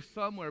way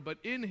somewhere. But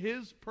in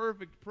his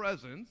perfect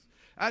presence,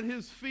 at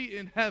his feet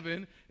in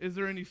heaven, is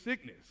there any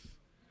sickness?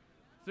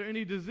 Is there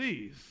any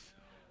disease?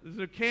 Is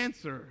there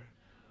cancer,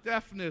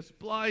 deafness,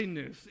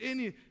 blindness?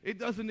 It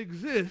doesn't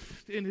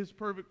exist in his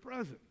perfect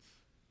presence.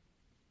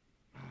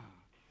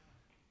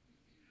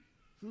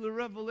 So the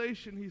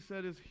revelation, he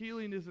said, is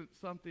healing isn't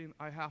something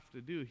I have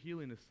to do.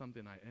 Healing is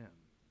something I am.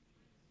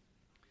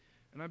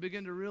 And I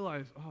begin to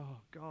realize, oh,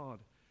 God,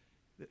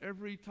 that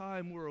every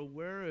time we're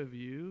aware of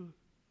you,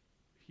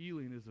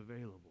 healing is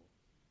available.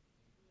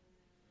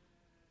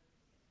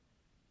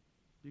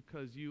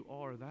 Because you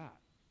are that.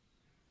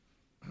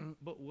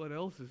 But what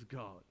else is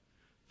God?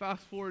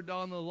 Fast forward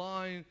down the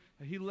line,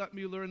 he let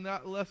me learn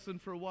that lesson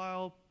for a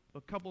while.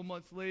 A couple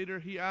months later,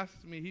 he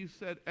asked me, he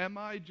said, am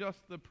I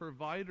just the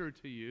provider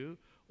to you,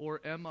 or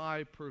am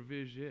I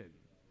provision?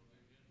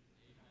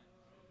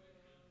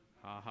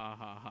 Ha ha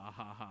ha ha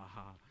ha ha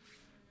ha.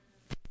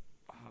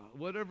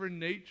 Whatever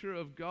nature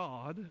of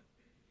God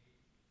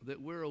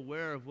that we're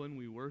aware of when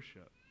we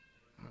worship,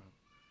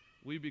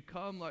 we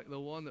become like the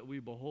one that we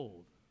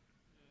behold.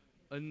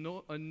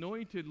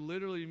 Anointed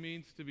literally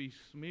means to be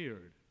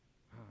smeared.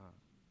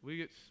 We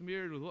get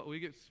smeared with what? We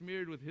get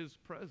smeared with his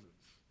presence.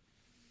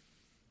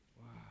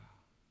 Wow.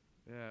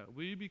 Yeah,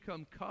 we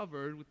become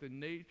covered with the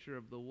nature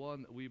of the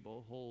one that we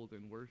behold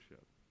and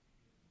worship.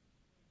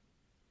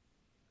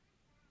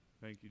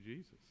 Thank you,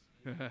 Jesus.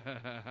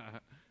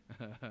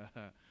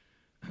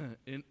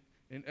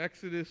 In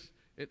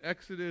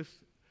Exodus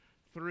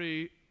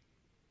 3,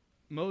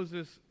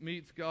 Moses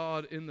meets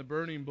God in the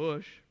burning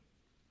bush.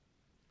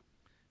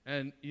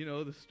 And you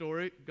know the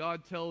story.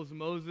 God tells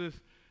Moses,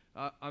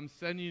 I'm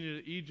sending you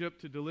to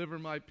Egypt to deliver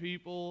my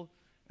people.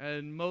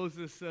 And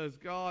Moses says,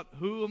 God,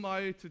 who am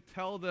I to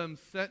tell them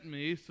sent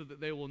me so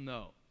that they will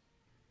know?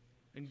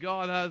 And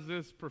God has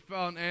this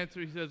profound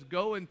answer. He says,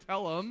 go and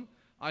tell them,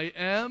 I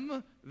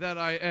am that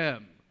I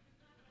am.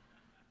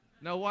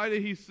 Now, why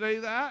did he say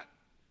that?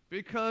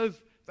 Because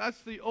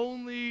that's the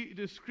only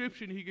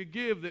description he could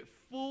give that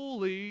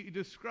fully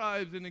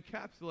describes and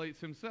encapsulates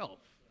himself.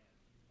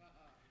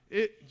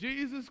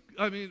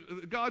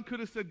 God could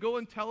have said, go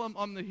and tell him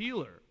I'm the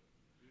healer.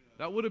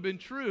 That would have been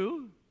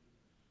true,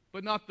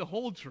 but not the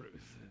whole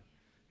truth.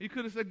 He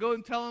could have said, go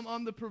and tell him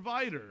I'm the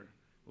provider.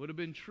 Would have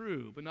been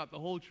true, but not the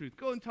whole truth.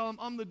 Go and tell him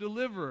I'm the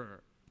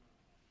deliverer.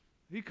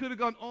 He could have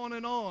gone on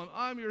and on.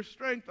 I'm your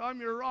strength,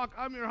 I'm your rock,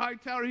 I'm your high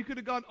tower. He could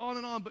have gone on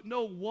and on, but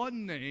no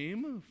one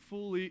name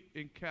fully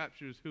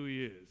encaptures who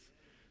he is.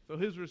 So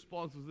his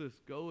response was this,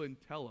 go and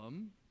tell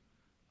him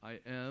I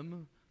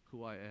am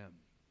who I am.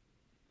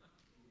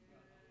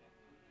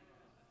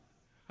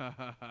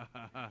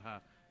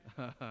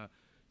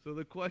 So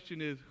the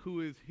question is, who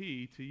is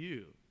he to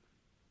you?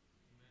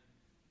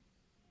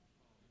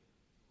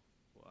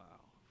 Wow.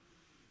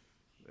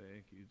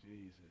 Thank you,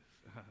 Jesus.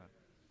 Wow.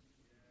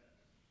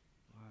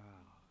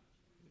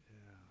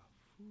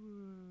 Yeah.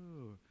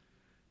 Whew.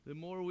 The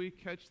more we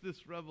catch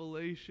this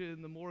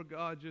revelation, the more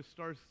God just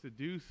starts to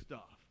do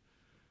stuff.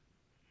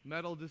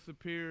 Metal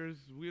disappears.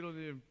 We don't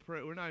even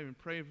pray. We're not even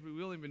praying for it. We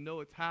don't even know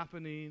what's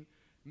happening.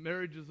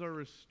 Marriages are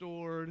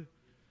restored.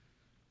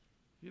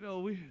 You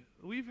know,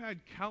 we've had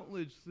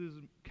countless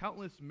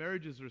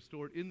marriages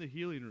restored in the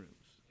healing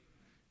rooms.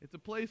 It's a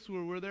place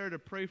where we're there to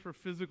pray for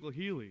physical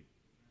healing.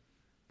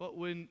 But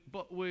when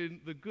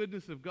the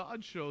goodness of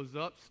God shows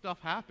up,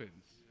 stuff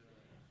happens.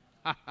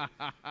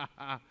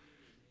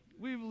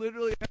 We've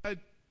literally had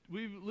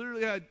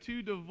literally had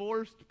two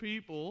divorced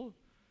people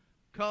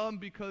come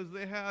because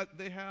they had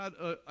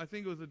I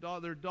think it was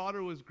their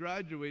daughter was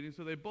graduating,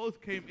 so they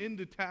both came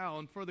into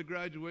town for the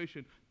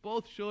graduation.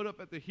 Both showed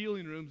up at the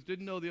healing rooms,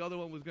 didn't know the other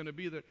one was going to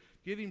be there,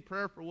 getting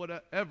prayer for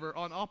whatever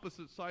on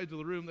opposite sides of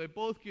the room. They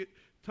both get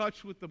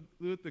touched with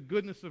the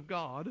goodness of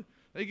God.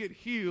 They get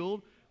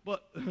healed,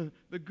 but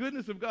the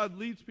goodness of God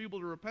leads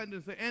people to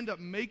repentance. They end up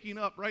making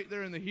up right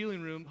there in the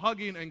healing room,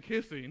 hugging and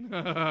kissing,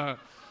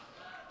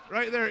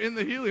 right there in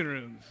the healing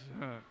rooms.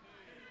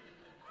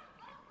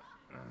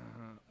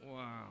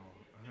 Wow.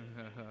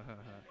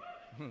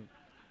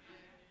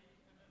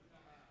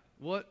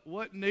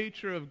 What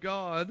nature of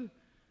God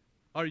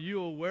are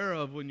you aware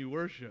of when you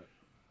worship?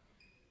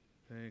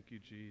 Thank you,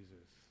 Jesus.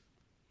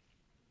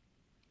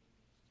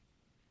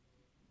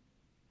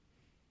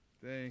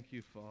 Thank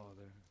you,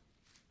 Father.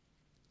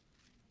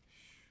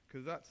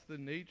 Because that's the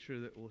nature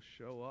that will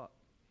show up.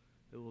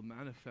 It will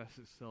manifest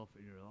itself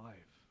in your life.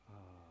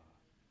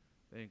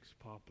 Thanks,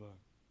 Papa.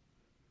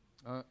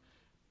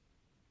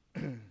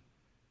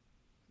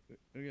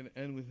 We're going to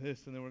end with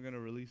this, and then we're going to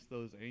release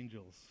those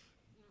angels.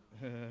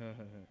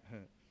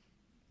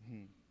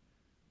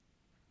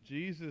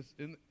 Jesus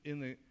in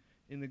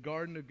the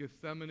Garden of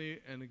Gethsemane,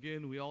 and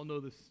again, we all know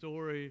the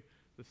story.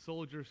 The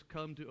soldiers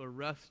come to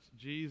arrest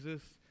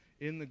Jesus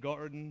in the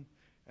garden,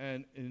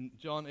 and in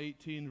John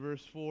 18,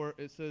 verse 4,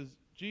 it says,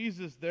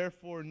 Jesus,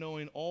 therefore,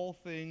 knowing all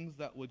things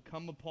that would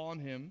come upon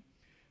him,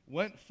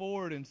 went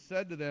forward and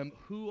said to them,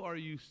 who are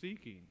you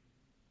seeking?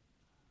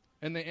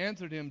 And they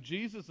answered him,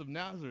 Jesus of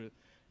Nazareth.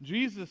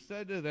 Jesus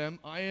said to them,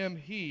 I am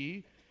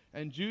he.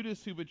 And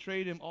Judas, who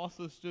betrayed him,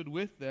 also stood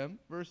with them.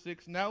 Verse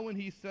 6, now when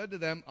he said to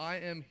them, I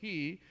am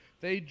he,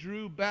 they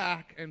drew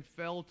back and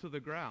fell to the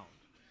ground.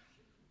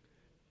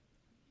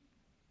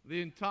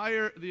 The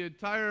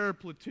entire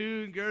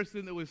platoon,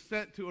 garrison that was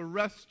sent to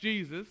arrest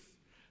Jesus,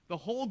 the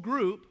whole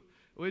group,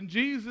 when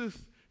Jesus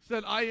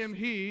said, I am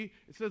he,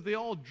 it says they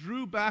all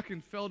drew back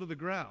and fell to the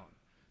ground.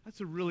 That's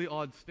a really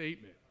odd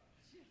statement.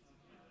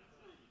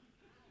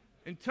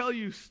 Until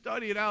you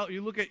study it out,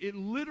 you look at it,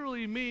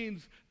 literally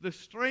means the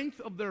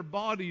strength of their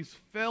bodies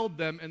failed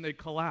them and they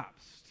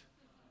collapsed.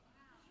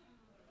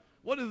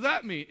 What does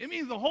that mean? It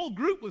means the whole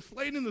group was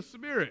slain in the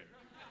spirit.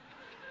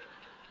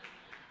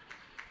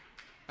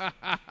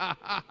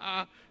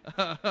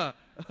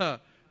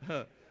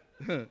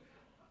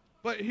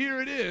 But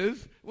here it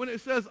is, when it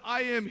says,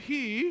 I am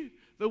he,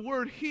 the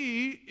word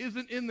he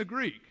isn't in the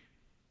Greek.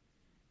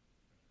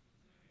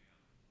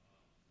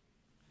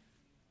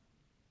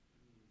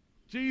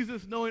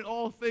 Jesus, knowing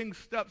all things,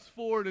 steps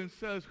forward and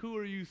says, who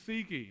are you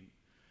seeking?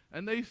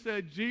 And they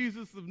said,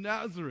 Jesus of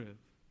Nazareth.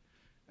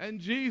 And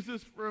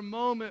Jesus, for a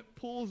moment,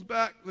 pulls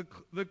back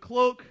the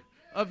cloak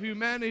of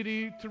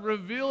humanity to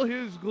reveal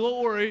his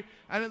glory,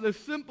 and in the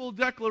simple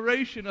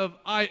declaration of,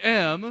 I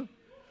am,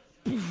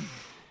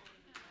 poof,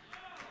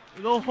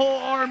 the whole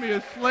army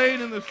is slain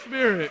in the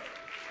spirit.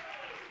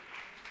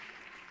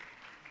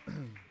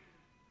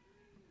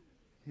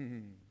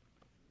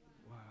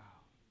 Wow.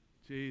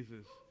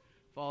 Jesus.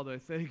 Father, I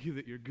thank you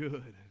that you're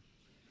good.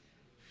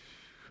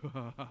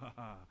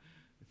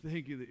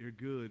 Thank you that you're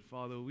good.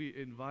 Father, we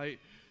invite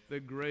the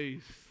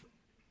grace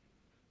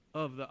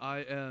of the I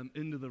am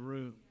into the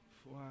room.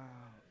 Wow.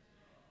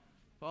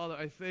 Father,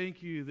 I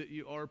thank you that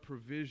you are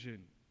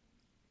provision.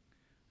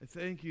 I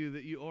thank you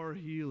that you are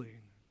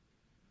healing.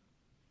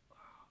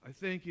 I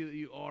thank you that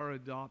you are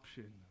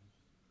adoption.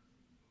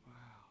 Wow.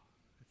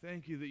 I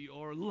thank you that you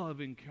are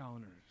love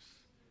encounters.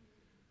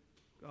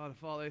 God,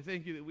 Father, I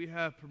thank you that we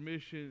have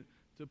permission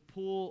to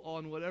pull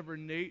on whatever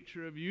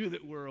nature of you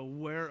that we're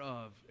aware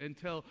of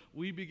until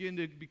we begin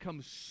to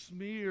become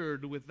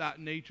smeared with that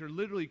nature,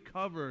 literally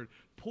covered,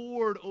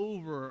 poured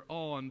over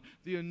on.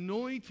 The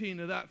anointing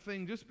of that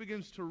thing just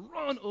begins to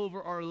run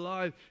over our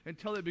lives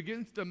until it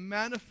begins to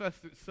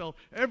manifest itself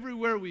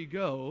everywhere we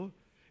go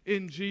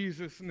in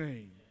Jesus'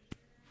 name.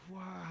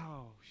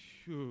 Wow.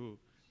 Shoo.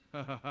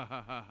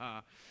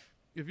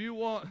 If you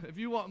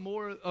want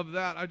more of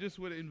that, I just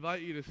would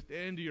invite you to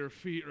stand to your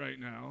feet right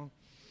now.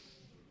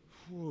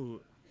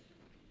 Whew.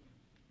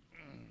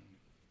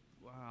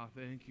 Wow,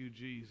 thank you,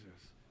 Jesus.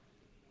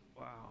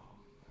 Wow.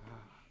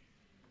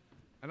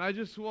 And I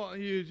just want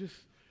you,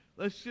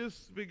 let's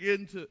just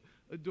begin to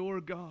adore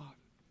God.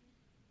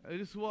 I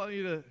just want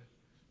you to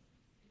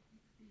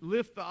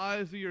lift the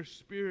eyes of your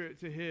spirit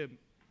to him.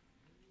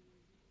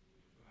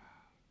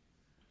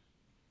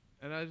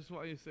 And I just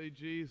want you to say,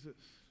 Jesus,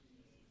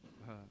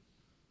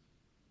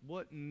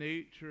 what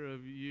nature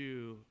of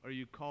you are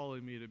you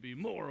calling me to be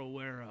more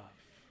aware of?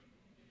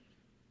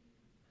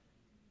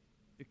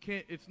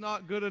 It's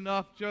not good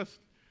enough just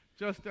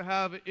to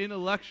have an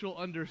intellectual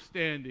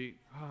understanding.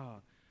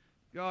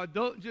 God,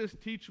 don't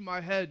just teach my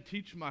head,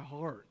 teach my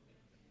heart.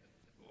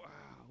 Wow,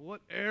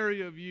 what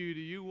area of you do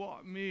you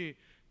want me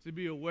to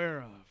be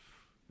aware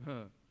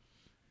of?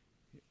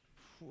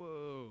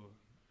 Whoa.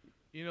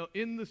 You know,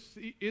 in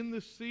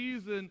the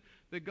season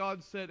that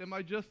God said, am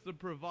I just the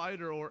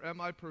provider or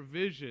am I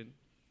provision?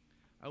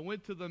 I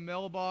went to the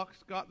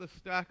mailbox, got the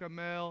stack of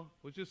mail,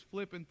 was just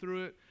flipping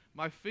through it.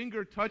 my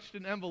finger touched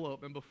an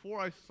envelope, and before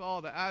I saw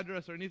the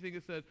address or anything,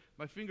 it said,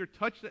 my finger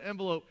touched the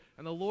envelope,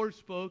 and the Lord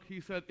spoke. He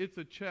said, it's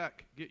a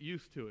check. Get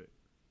used to it.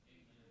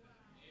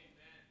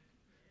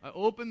 Amen. I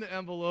opened the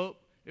envelope.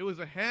 It was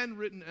a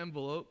handwritten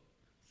envelope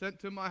sent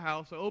to my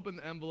house. I opened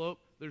the envelope.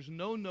 There's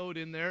no note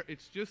in there.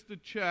 It's just a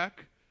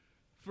check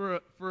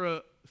for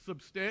a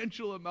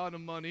substantial amount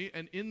of money,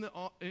 and in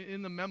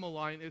the memo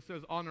line, it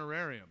says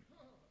honorarium.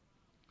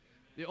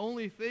 The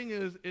only thing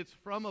is, it's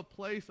from a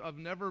place I've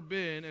never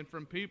been and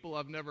from people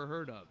I've never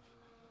heard of.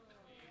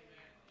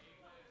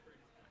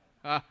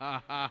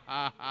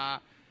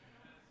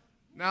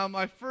 Now,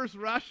 my first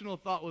rational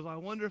thought was, I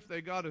wonder if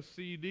they got a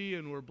CD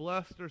and were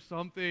blessed or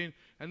something.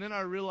 And then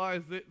I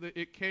realized that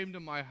it came to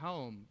my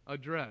home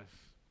address.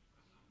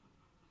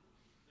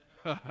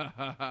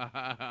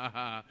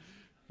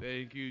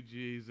 Thank you,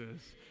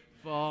 Jesus.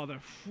 Father,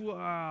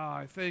 wow,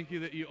 I thank you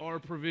that you are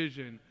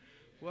provision.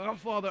 Well,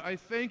 Father, I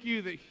thank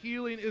you that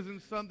healing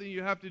isn't something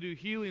you have to do.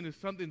 Healing is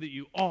something that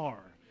you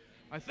are.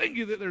 I thank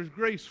you that there's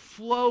grace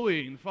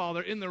flowing,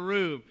 Father, in the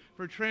room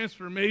for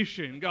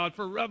transformation, God,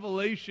 for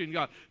revelation,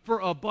 God, for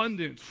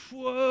abundance.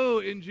 Flow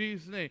in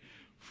Jesus' name.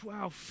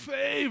 Wow,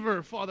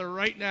 favor, Father,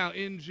 right now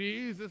in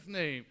Jesus'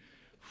 name.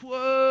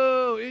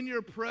 Flow in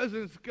your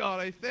presence, God.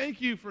 I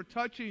thank you for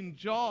touching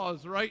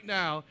jaws right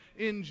now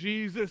in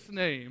Jesus'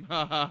 name.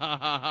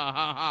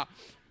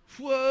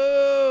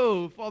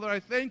 Whoa! Father, I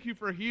thank you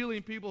for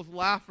healing people's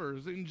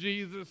laughers in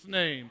Jesus'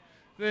 name.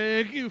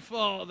 Thank you,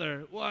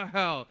 Father.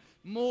 Wow.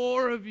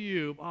 More of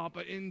you,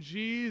 Papa, in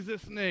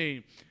Jesus'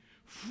 name.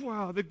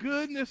 Wow, the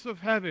goodness of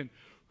heaven.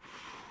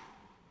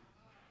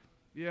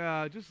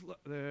 Yeah,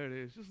 there it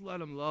is. Just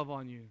let him love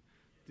on you.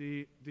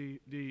 Deep,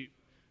 deep, deep.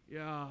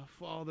 Yeah,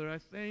 Father, I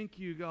thank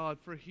you, God,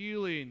 for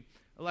healing,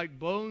 like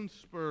bone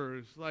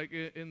spurs, like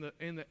in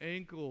the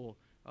ankle,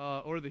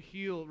 or the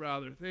heel,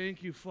 rather.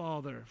 Thank you,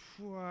 Father.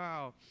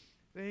 Wow.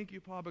 Thank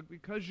you, Papa,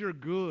 because you're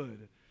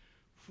good.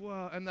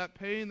 Wow. And that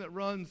pain that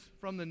runs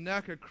from the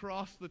neck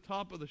across the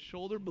top of the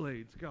shoulder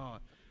blades, God.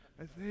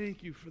 I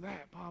thank you for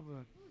that,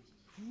 Papa.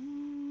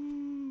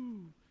 Woo.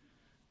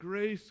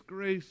 Grace,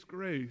 grace,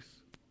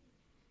 grace.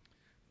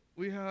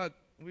 We've had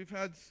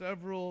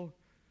several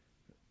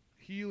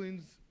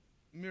healings,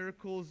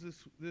 miracles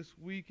this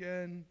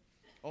weekend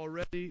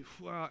already.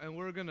 Wow, and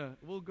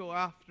we'll go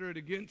after it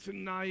again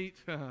tonight.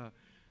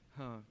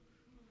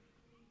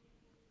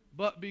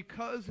 But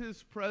because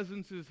his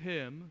presence is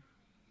him,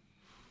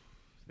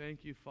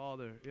 thank you,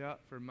 Father,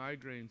 for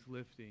migraines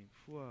lifting.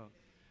 Wow.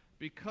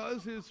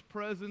 Because his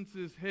presence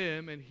is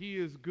him and he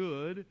is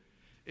good,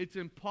 it's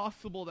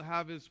impossible to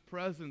have his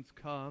presence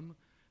come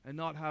and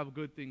not have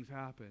good things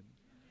happen.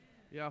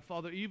 Yeah,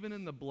 Father, even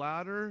in the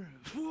bladder,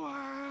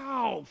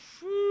 wow,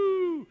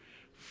 whew,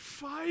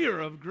 fire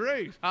of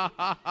grace.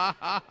 Yeah,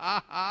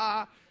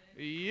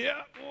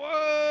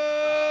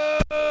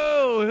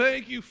 whoa,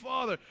 thank you,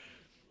 Father.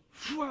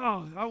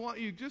 Wow, I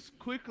want you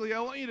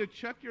to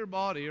check your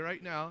body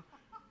right now.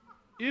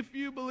 If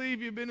you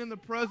believe you've been in the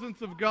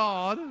presence of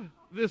God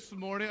this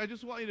morning, I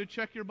just want you to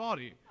check your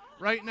body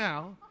right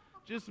now.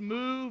 Just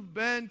move,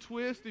 bend,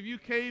 twist. If you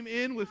came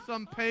in with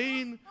some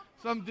pain,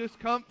 some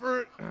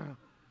discomfort,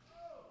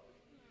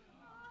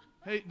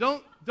 hey,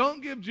 don't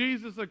give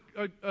Jesus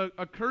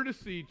a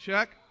courtesy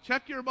check.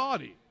 Check your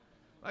body.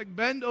 Like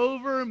bend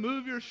over,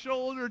 move your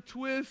shoulder,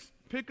 twist,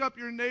 pick up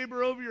your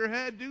neighbor over your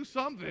head, do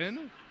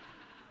something.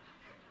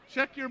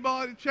 Check your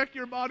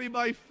body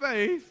by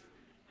faith.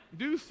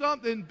 Do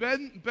something.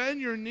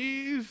 Bend your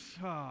knees.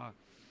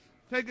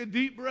 Take a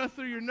deep breath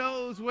through your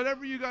nose.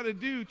 Whatever you got to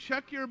do,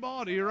 check your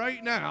body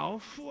right now.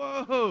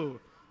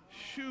 Whoa.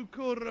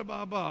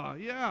 Shukurababa.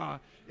 Yeah.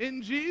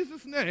 In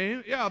Jesus'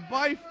 name. Yeah,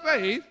 by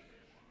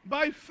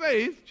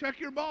faith, check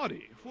your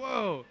body.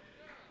 Whoa.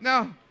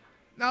 Now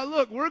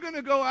look, we're going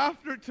to go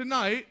after it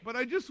tonight, but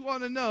I just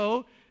want to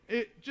know,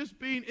 just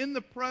being in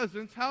the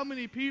presence, how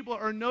many people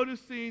are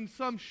noticing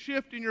some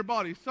shift in your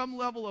body, some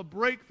level of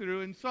breakthrough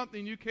in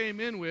something you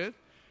came in with,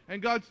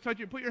 and God's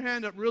touching you. Put your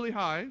hand up really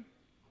high,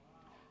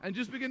 and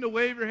just begin to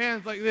wave your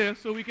hands like this,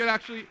 so we can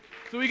actually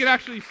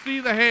see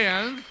the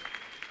hands.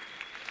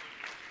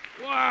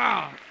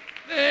 Wow!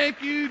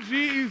 Thank you,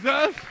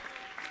 Jesus.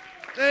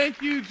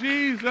 Thank you,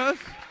 Jesus.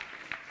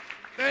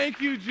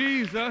 Thank you,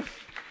 Jesus.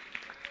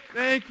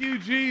 Thank you,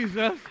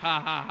 Jesus.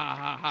 Ha ha ha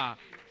ha ha.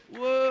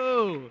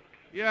 Whoa.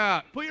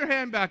 Yeah, put your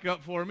hand back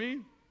up for me.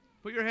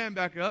 Put your hand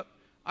back up.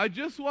 I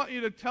just want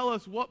you to tell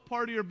us what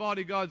part of your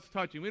body God's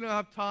touching. We don't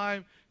have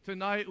time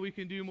tonight. We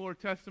can do more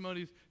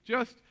testimonies.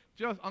 Just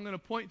I'm going to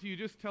point to you.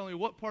 Just tell me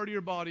what part of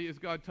your body is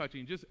God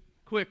touching. Just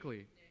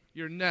quickly.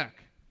 Your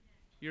neck.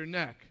 Your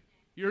neck.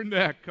 Your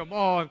neck. Come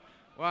on.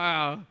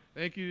 Wow.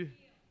 Thank you.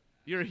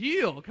 Your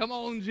heel. Come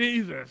on,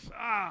 Jesus.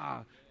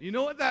 You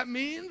know what that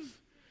means?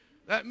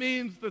 That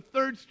means the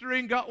third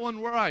string got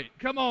one right.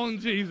 Come on,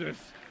 Jesus.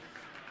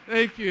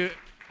 Thank you.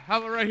 How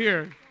about right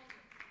here?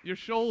 Your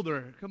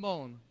shoulder. Come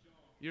on.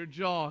 Your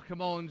jaw.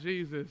 Come on,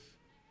 Jesus.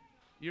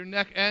 Your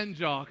neck and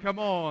jaw. Come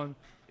on.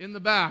 In the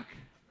back.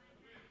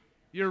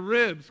 Your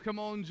ribs. Come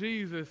on,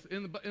 Jesus.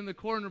 In the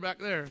corner back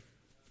there.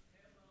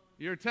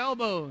 Your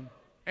tailbone.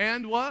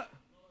 And what?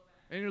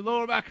 And your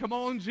lower back. Come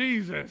on,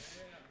 Jesus.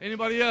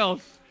 Anybody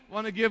else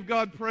want to give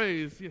God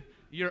praise?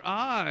 Your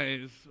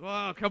eyes.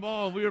 Wow, come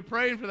on. We were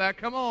praying for that.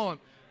 Come on.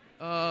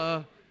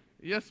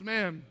 Yes,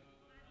 ma'am.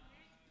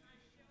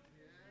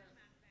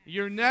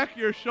 Your neck,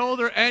 your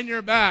shoulder, and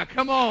your back.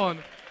 Come on.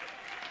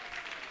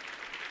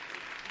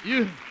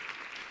 You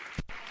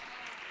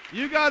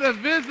got a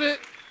visit.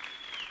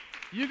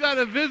 You got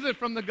a visit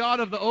from the God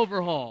of the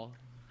overhaul.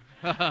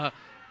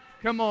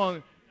 Come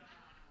on.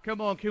 Come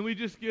on. Can we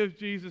just give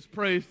Jesus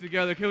praise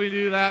together? Can we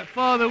do that?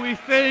 Father, we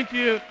thank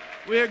you.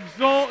 We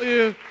exalt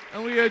you.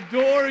 And we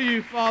adore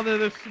you, Father,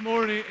 this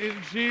morning in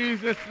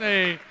Jesus'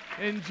 name.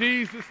 In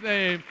Jesus'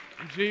 name.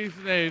 In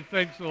Jesus' name.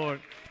 Thanks,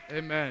 Lord.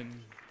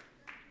 Amen.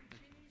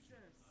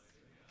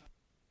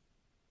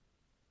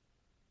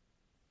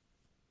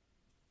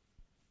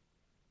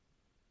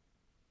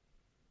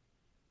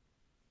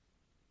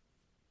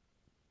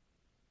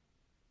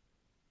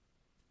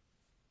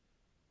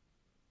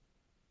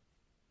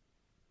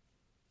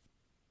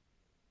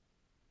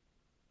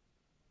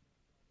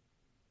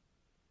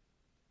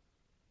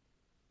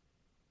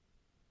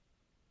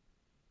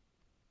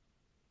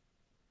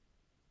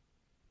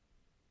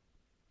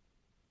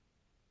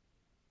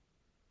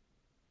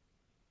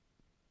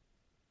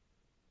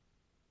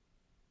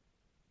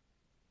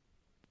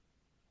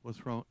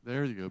 What's wrong?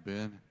 There you go,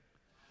 Ben.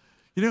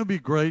 You know, it'd be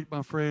great,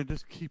 my friend.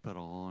 Just keep it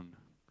on.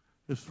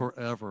 Just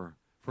forever,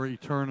 for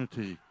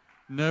eternity.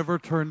 Never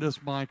turn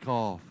this mic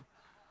off.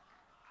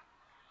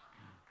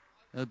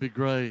 That'd be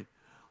great.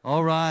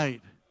 All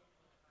right.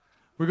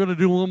 We're going to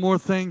do one more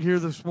thing here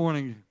this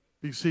morning.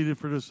 Be seated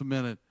for just a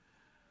minute.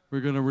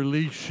 We're going to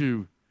release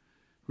you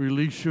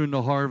in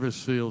the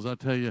harvest fields. I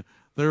tell you,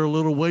 there are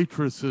little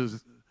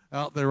waitresses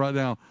out there right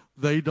now.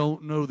 They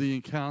don't know the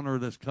encounter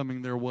that's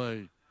coming their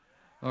way.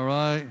 All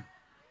right?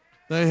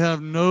 They have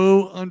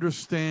no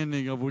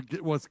understanding of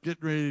what's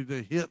getting ready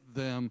to hit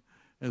them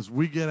as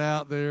we get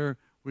out there.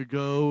 We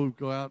go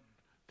out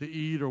to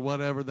eat or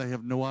whatever. They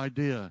have no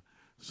idea.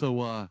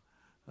 So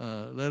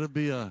let it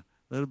be a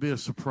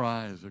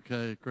surprise.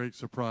 Okay, great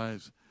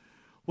surprise.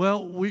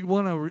 Well, we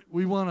want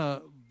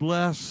to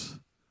bless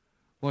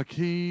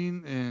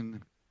Joaquin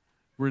and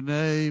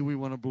Renee. We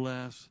want to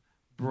bless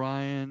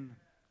Brian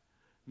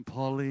and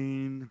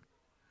Pauline.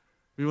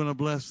 We want to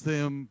bless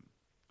them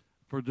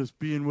for just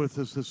being with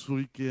us this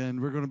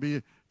weekend. We're going to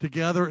be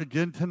together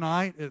again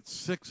tonight at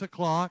 6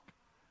 o'clock.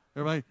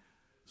 Everybody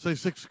say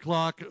 6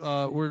 o'clock.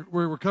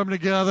 We're coming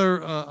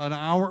together an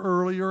hour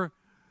earlier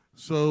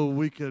so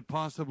we could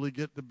possibly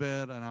get to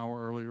bed an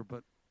hour earlier,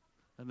 but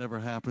that never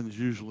happens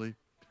usually.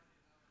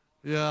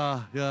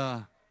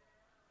 Yeah.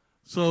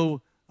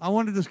 So I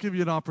want to just give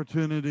you an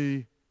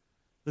opportunity.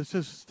 Let's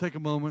just take a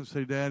moment and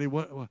say, Daddy,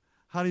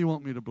 how do you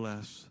want me to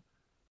bless?